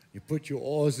 You put your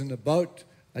oars in the boat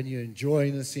and you're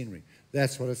enjoying the scenery.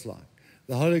 That's what it's like.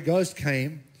 The Holy Ghost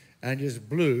came and just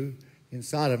blew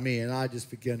inside of me, and I just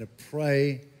began to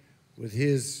pray with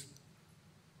His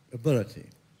ability.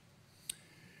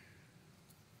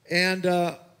 And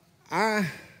I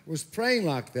was praying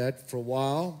like that for a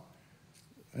while,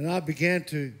 and I began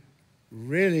to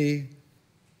really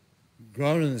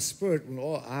groan in the Spirit.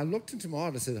 When I looked into my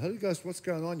heart, I said, Holy Ghost, what's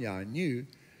going on here? I knew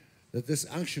that this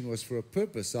unction was for a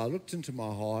purpose. So I looked into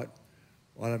my heart.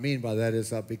 What I mean by that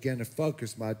is I began to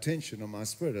focus my attention on my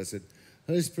spirit. I said,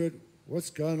 Holy Spirit, what's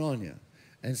going on here?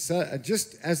 And so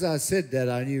just as I said that,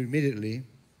 I knew immediately,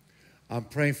 I'm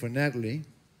praying for Natalie.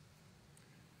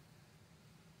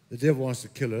 The devil wants to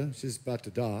kill her. She's about to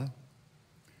die.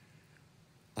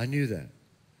 I knew that.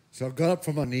 So I got up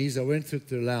from my knees. I went through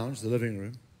the lounge, the living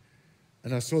room,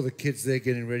 and I saw the kids there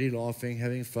getting ready, laughing,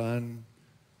 having fun,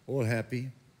 all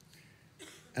happy.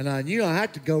 And I knew I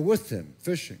had to go with them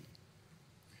fishing.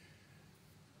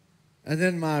 And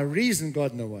then my reason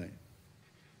got in the way.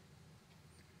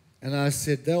 And I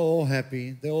said, they're all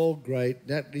happy. They're all great.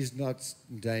 Natalie's not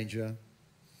in danger.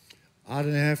 I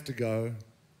don't have to go.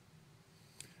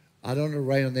 I don't want to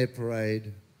rain on their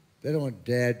parade. They don't want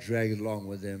Dad dragged along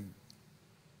with them.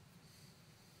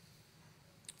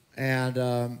 And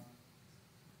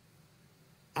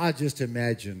I just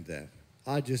imagined that.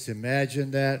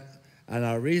 And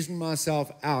I reasoned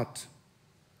myself out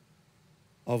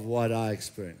of what I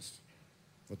experienced,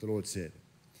 what the Lord said.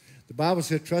 The Bible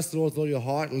said, trust the Lord with all your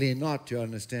heart, lean not to your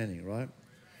understanding, right?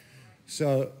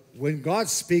 So when God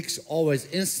speaks, always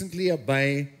instantly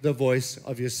obey the voice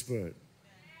of your spirit.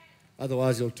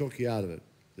 Otherwise, He'll talk you out of it.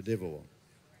 The devil will.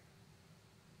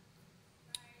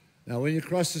 Now, when you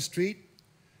cross the street,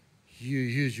 you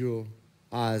use your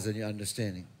eyes and your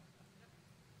understanding.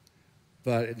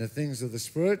 But in the things of the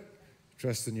Spirit,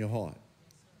 trust in your heart.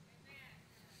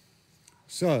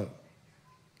 So,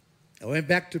 I went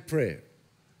back to prayer.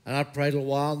 And I prayed a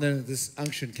while, and then this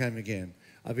unction came again.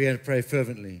 I began to pray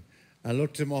fervently. I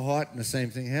looked in my heart, and the same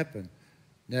thing happened.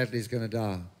 Natalie's going to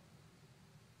die.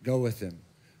 Go with them.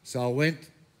 So I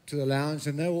went to the lounge,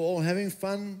 and they were all having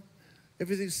fun.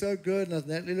 Everything's so good.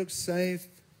 Natalie looks safe.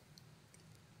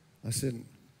 I said,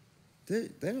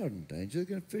 they're not in danger. They're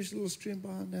going to fish a little stream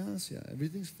behind the house here.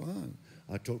 Everything's fine.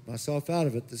 I talked myself out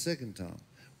of it the second time.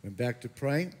 Went back to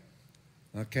praying.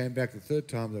 And I came back the third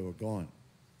time. They were gone.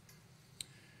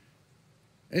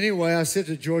 Anyway, I said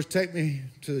to George, take me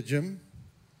to the gym.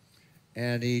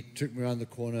 And he took me around the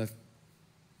corner,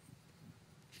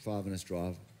 5 minutes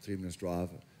drive, 3 minutes drive,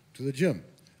 to the gym.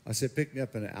 I said, pick me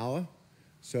up in an hour.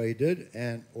 So he did,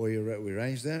 we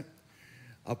arranged that.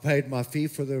 I paid my fee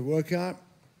for the workout,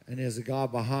 and there's a guy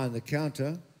behind the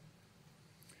counter,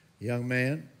 a young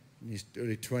man in his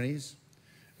early 20s,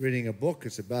 reading a book.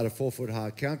 It's about a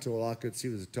 4-foot-high counter. All I could see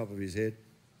was the top of his head.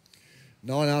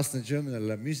 No one else in the gym,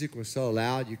 and the music was so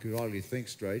loud you could hardly think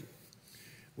straight,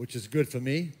 which is good for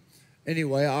me.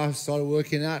 Anyway, I started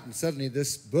working out, and suddenly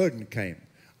this burden came.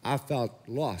 I felt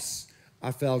lost.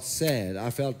 I felt sad. I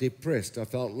felt depressed. I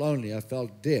felt lonely. I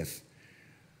felt death,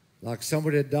 like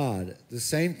somebody had died. The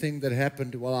same thing that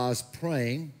happened while I was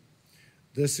praying,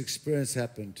 this experience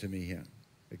happened to me here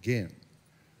again.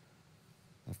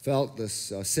 I felt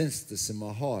this, I sensed this in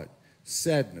my heart.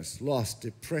 Sadness, loss,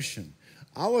 depression.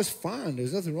 I was fine.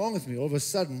 There's nothing wrong with me. All of a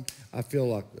sudden, I feel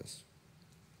like this.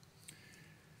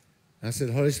 And I said,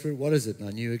 Holy Spirit, what is it? And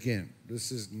I knew again,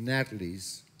 this is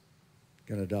Natalie's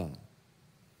going to die.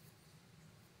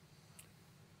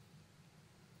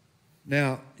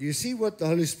 Now, you see what the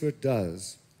Holy Spirit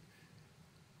does.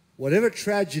 Whatever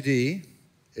tragedy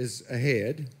is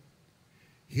ahead,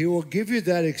 He will give you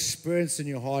that experience in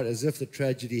your heart as if the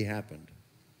tragedy happened.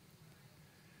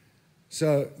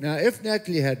 So now if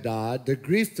Natalie had died, the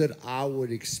grief that I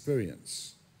would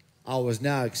experience, I was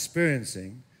now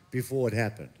experiencing before it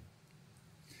happened.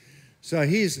 So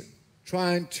He's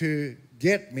trying to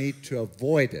get me to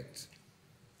avoid it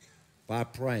by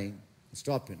praying and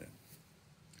stopping it.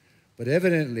 But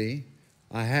evidently,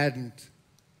 I hadn't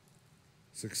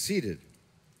succeeded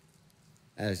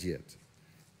as yet,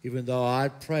 even though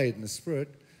I'd prayed in the Spirit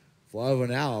for over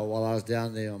an hour while I was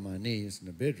down there on my knees in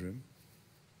the bedroom.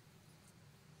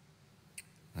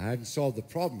 I hadn't solved the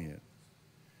problem yet.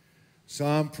 So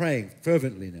I'm praying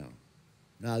fervently now.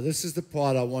 Now, this is the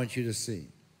part I want you to see.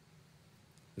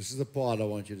 This is the part I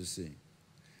want you to see.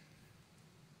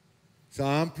 So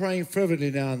I'm praying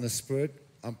fervently now in the Spirit.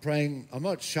 I'm praying, I'm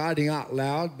not shouting out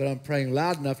loud, but I'm praying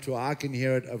loud enough to where I can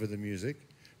hear it over the music,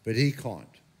 but he can't.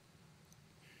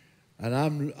 And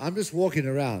I'm just walking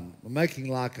around. I'm making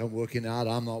like I'm working out.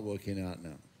 I'm not working out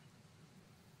now.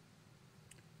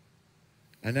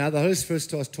 And now the Holy Spirit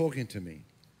starts talking to me,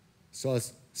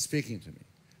 starts speaking to me.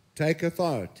 Take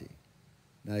authority.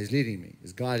 Now He's leading me,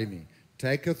 He's guiding me.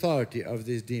 Take authority over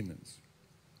these demons.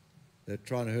 They're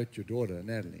trying to hurt your daughter,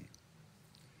 Natalie.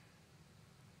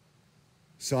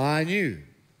 So I knew,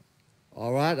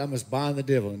 all right, I must bind the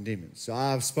devil and demons. So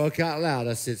I spoke out loud.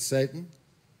 I said, Satan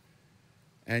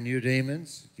and you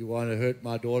demons, you want to hurt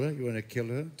my daughter, you want to kill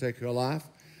her, take her life.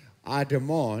 I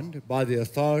demand by the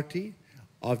authority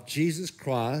of Jesus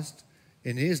Christ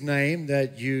in His name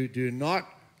that you do not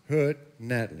hurt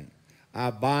Natalie.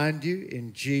 I bind you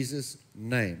in Jesus'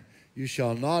 name. You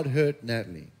shall not hurt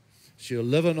Natalie. She'll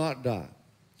live or not die.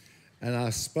 And I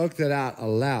spoke that out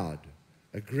aloud,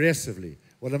 aggressively.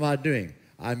 What am I doing?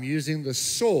 I'm using the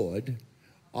sword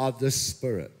of the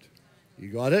Spirit.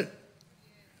 You got it?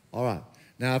 All right.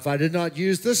 Now, if I did not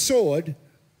use the sword,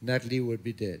 Natalie would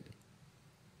be dead.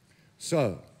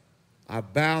 So, I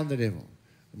bound the devil.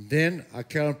 And then I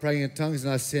carry on praying in tongues,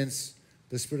 and I sense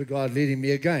the Spirit of God leading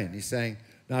me again. He's saying,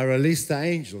 now release the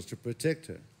angels to protect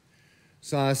her.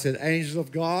 So I said, angels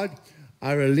of God,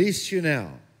 I release you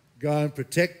now. Go and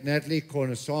protect Natalie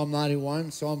according to Psalm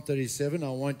 91, Psalm 37. I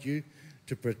want you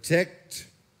to protect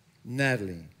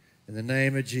Natalie in the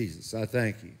name of Jesus. I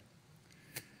thank you.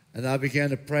 And I began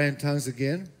to pray in tongues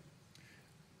again,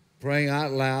 praying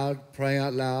out loud.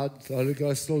 The Holy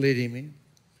Ghost still leading me,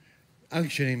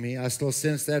 unctioning me. I still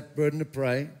sense that burden to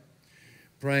pray.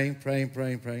 Praying.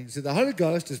 So the Holy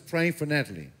Ghost is praying for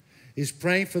Natalie. He's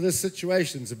praying for this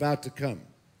situation that's about to come.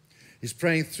 He's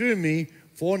praying through me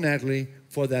for Natalie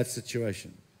for that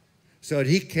situation so that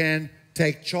He can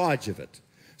take charge of it.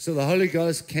 So the Holy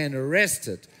Ghost can arrest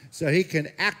it so He can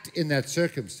act in that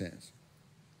circumstance.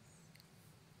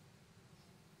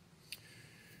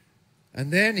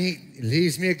 And then He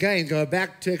leaves me again, go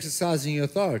back to exercising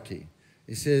authority.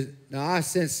 He says, now I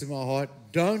sense in my heart,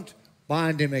 don't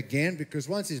bind him again, because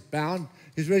once he's bound,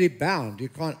 he's already bound. You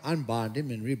can't unbind him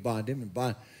and rebind him and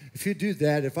bind. If you do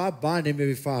that, if I bind him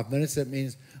every 5 minutes, that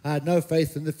means I had no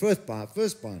faith in the first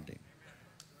binding.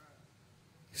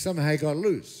 Somehow he got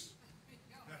loose.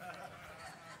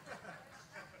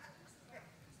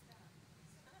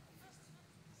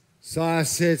 So I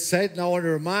said, Satan, I want to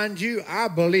remind you, I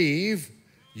believe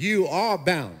you are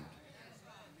bound.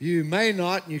 You may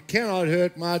not and you cannot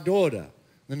hurt my daughter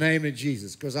in the name of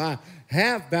Jesus, because I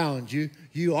have bound you.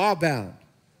 You are bound.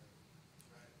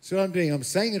 So what I'm doing, I'm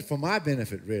saying it for my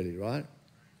benefit, really, right?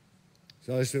 So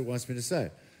the Holy Spirit wants me to say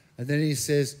it. And then He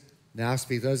says, now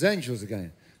speak those angels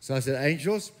again. So I said,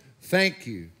 angels, thank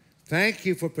you. Thank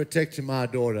you for protecting my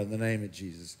daughter in the name of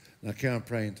Jesus. And I carry on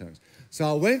praying in tongues. So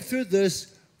I went through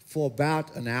this for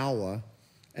about an hour,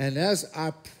 and as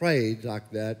I prayed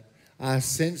like that, I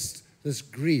sensed this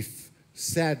grief,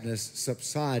 sadness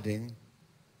subsiding,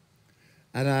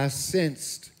 and I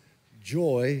sensed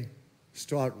joy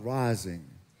start rising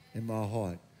in my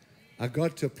heart. I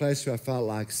got to a place where I felt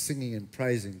like singing and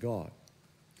praising God.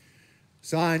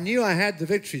 So I knew I had the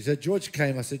victory. So George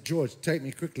came. I said, George, take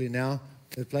me quickly now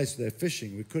to the place where they're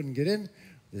fishing. We couldn't get in.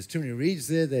 There's too many reeds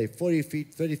there. They're 40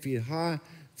 feet, 30 feet high,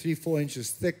 3-4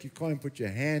 inches thick. You can't put your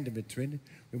hand in between.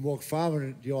 We walked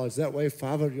 500 yards that way,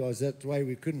 500 yards that way.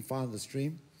 We couldn't find the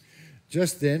stream.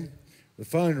 Just then, the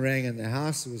phone rang in the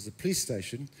house. It was the police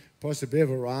station. Pastor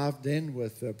Bev arrived then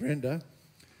with Brenda,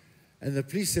 And the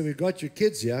police said, "We got your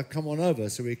kids here, come on over."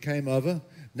 So we came over.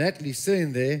 Natalie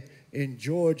sitting there in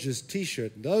George's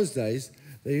T-shirt. In those days,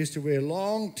 they used to wear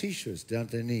long T-shirts down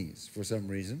to their knees for some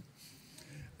reason.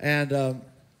 And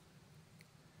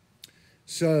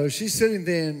so she's sitting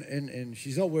there, and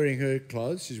she's not wearing her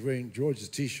clothes. She's wearing George's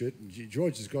T-shirt, and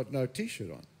George has got no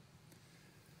T-shirt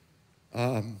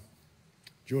on.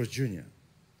 George Jr.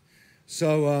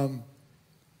 So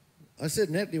I said,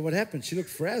 "Natalie, what happened?" She looked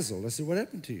frazzled. I said, "What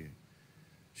happened to you?"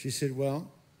 She said,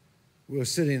 "Well, we were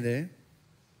sitting there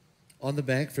on the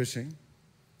bank fishing,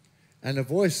 and a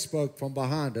voice spoke from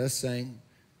behind us saying,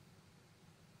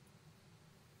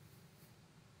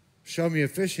 'Show me a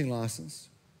fishing license.'"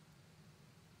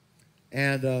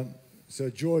 And so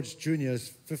George Jr.,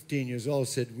 15 years old,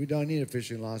 said, "We don't need a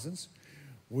fishing license.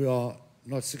 We are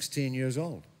not 16 years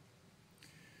old."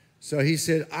 So he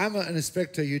said, "I'm an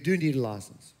inspector. You do need a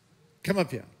license. Come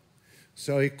up here."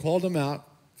 So he called them out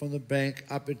from the bank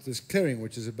up into this clearing,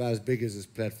 which is about as big as this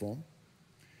platform.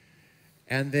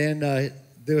 And then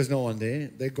there was no one there.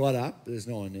 They got up. There's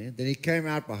no one there. Then he came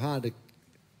out behind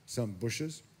some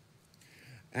bushes.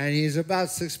 And he's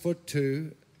about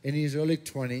 6'2", in his early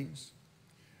 20s,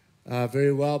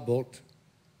 very well built.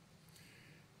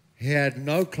 He had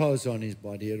no clothes on his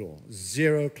body at all,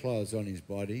 zero clothes on his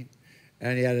body.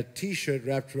 And he had a T-shirt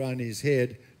wrapped around his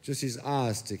head, just his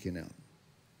eyes sticking out.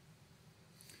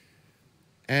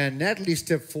 And Natalie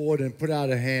stepped forward and put out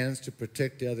her hands to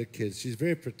protect the other kids. She's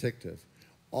very protective,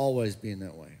 always been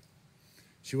that way.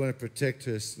 She wanted to protect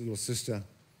her little sister.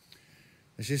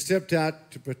 And she stepped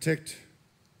out to protect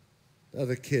the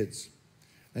other kids.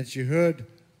 And she heard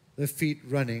the feet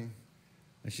running.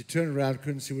 And she turned around,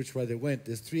 couldn't see which way they went.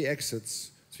 There's 3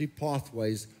 exits, 3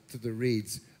 pathways through the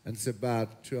reeds. And it's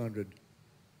about 200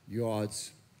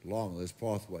 yards long, those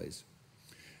pathways.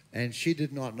 And she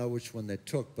did not know which one they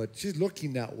took, but she's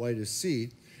looking that way to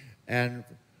see. And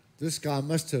this guy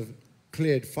must have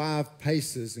cleared 5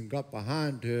 paces and got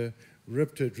behind her,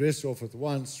 ripped her dress off with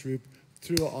one swoop,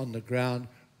 threw her on the ground,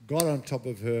 got on top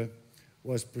of her,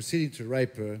 was proceeding to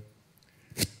rape her.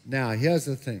 Now, here's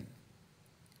the thing.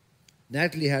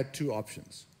 Natalie had 2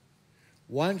 options.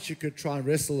 One, she could try and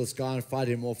wrestle this guy and fight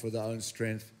him off with her own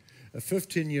strength. A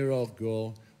 15-year-old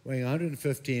girl, weighing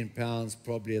 115 pounds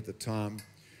probably at the time,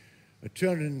 a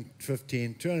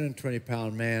 215,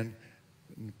 220-pound man,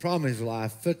 in the prime of his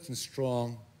life, fit and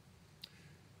strong,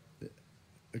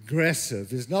 aggressive.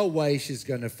 There's no way she's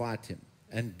going to fight him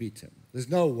and beat him. There's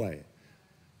no way.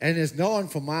 And there's no one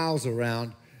for miles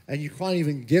around, and you can't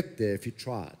even get there if you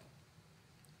tried.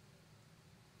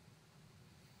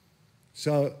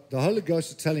 So the Holy Ghost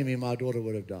is telling me my daughter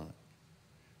would have died.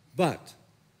 But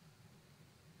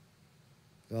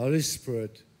the Holy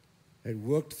Spirit had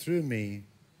worked through me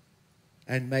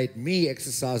and made me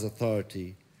exercise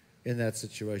authority in that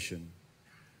situation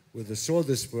with the sword of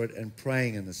the Spirit and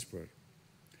praying in the Spirit.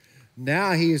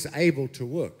 Now he is able to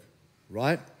work,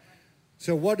 right?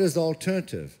 So what is the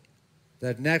alternative?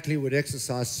 That Natalie would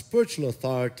exercise spiritual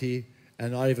authority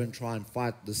and not even try and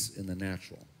fight this in the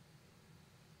natural.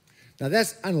 Now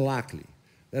that's unlikely,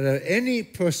 that any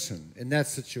person in that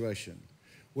situation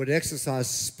would exercise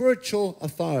spiritual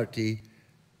authority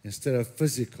instead of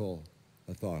physical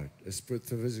authority,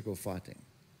 physical fighting.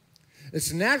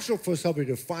 It's natural for somebody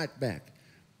to fight back,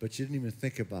 but you didn't even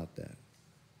think about that.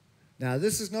 Now,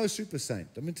 this is no super saint.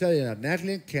 Let me tell you now,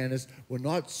 Natalie and Candace were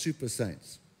not super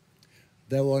saints.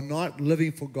 They were not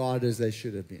living for God as they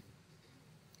should have been.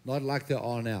 Not like they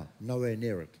are now, nowhere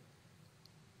near it.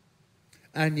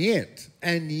 And yet,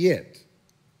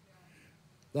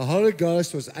 the Holy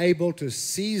Ghost was able to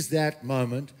seize that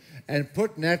moment and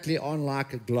put Natalie on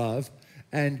like a glove,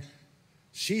 and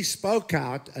she spoke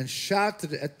out and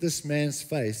shouted at this man's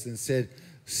face and said,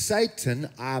 "Satan,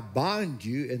 I bind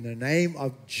you in the name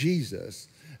of Jesus."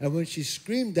 And when she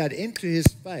screamed that into his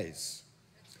face,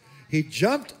 he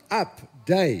jumped up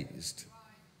dazed.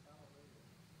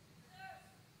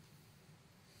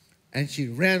 And she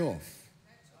ran off,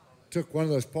 took one of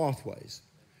those pathways,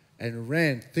 and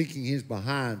ran thinking he's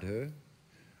behind her,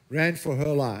 ran for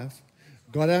her life,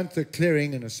 got out to the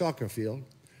clearing in a soccer field,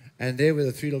 and there were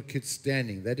the 3 little kids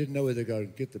standing. They didn't know whether to go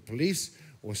get the police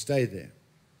or stay there.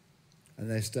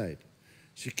 And they stayed.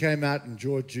 She came out and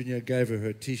George Jr. gave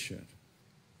her T-shirt.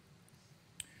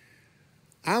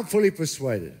 I'm fully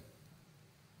persuaded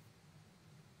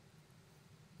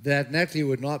that Natalie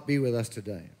would not be with us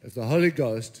today if the Holy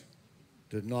Ghost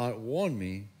did not warn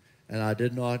me and I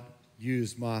did not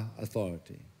use my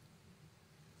authority.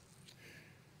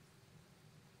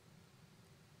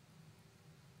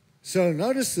 So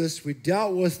notice this, we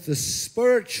dealt with the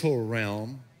spiritual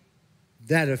realm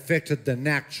that affected the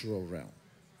natural realm.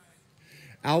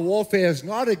 Our warfare is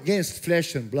not against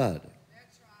flesh and blood.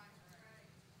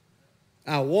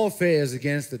 Our warfare is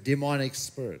against the demonic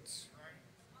spirits.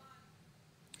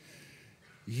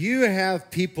 You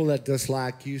have people that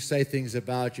dislike you, say things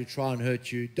about you, try and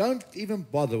hurt you. Don't even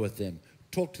bother with them.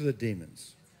 Talk to the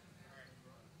demons.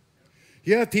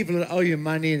 You have people that owe you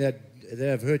money that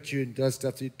have hurt you and does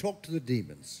stuff to you. Talk to the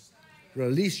demons.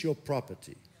 Release your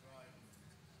property.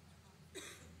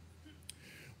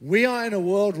 We are in a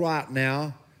world right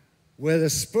now where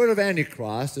the spirit of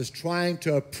Antichrist is trying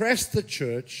to oppress the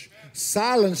church,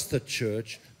 silence the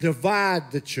church,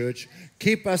 divide the church,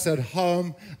 keep us at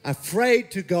home, afraid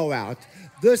to go out.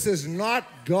 This is not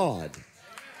God.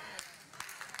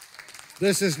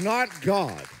 This is not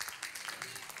God.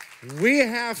 We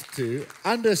have to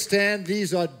understand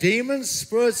these are demon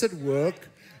spirits at work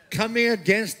coming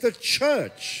against the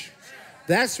church.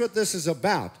 That's what this is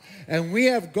about. And we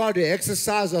have got to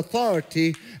exercise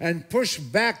authority and push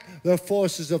back the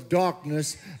forces of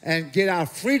darkness and get our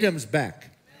freedoms back.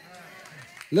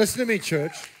 Listen to me,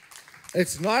 church.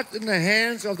 It's not in the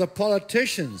hands of the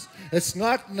politicians. It's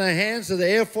not in the hands of the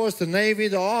Air Force, the Navy,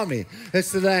 the Army.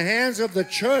 It's in the hands of the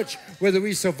church whether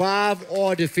we survive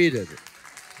or are defeated.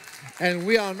 And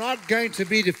we are not going to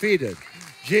be defeated.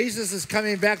 Jesus is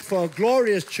coming back for a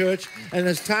glorious church, and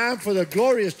it's time for the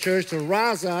glorious church to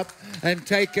rise up and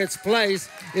take its place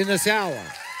in this hour.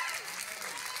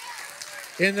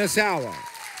 In this hour.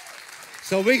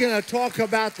 So we're going to talk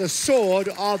about the sword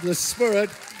of the Spirit,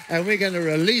 and we're going to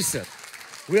release it.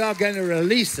 We are going to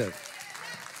release it.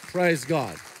 Praise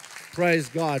God. Praise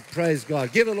God. Praise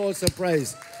God. Give the Lord some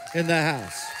praise in the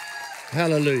house.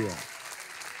 Hallelujah.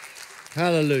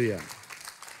 Hallelujah.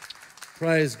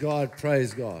 Praise God.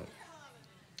 Praise God.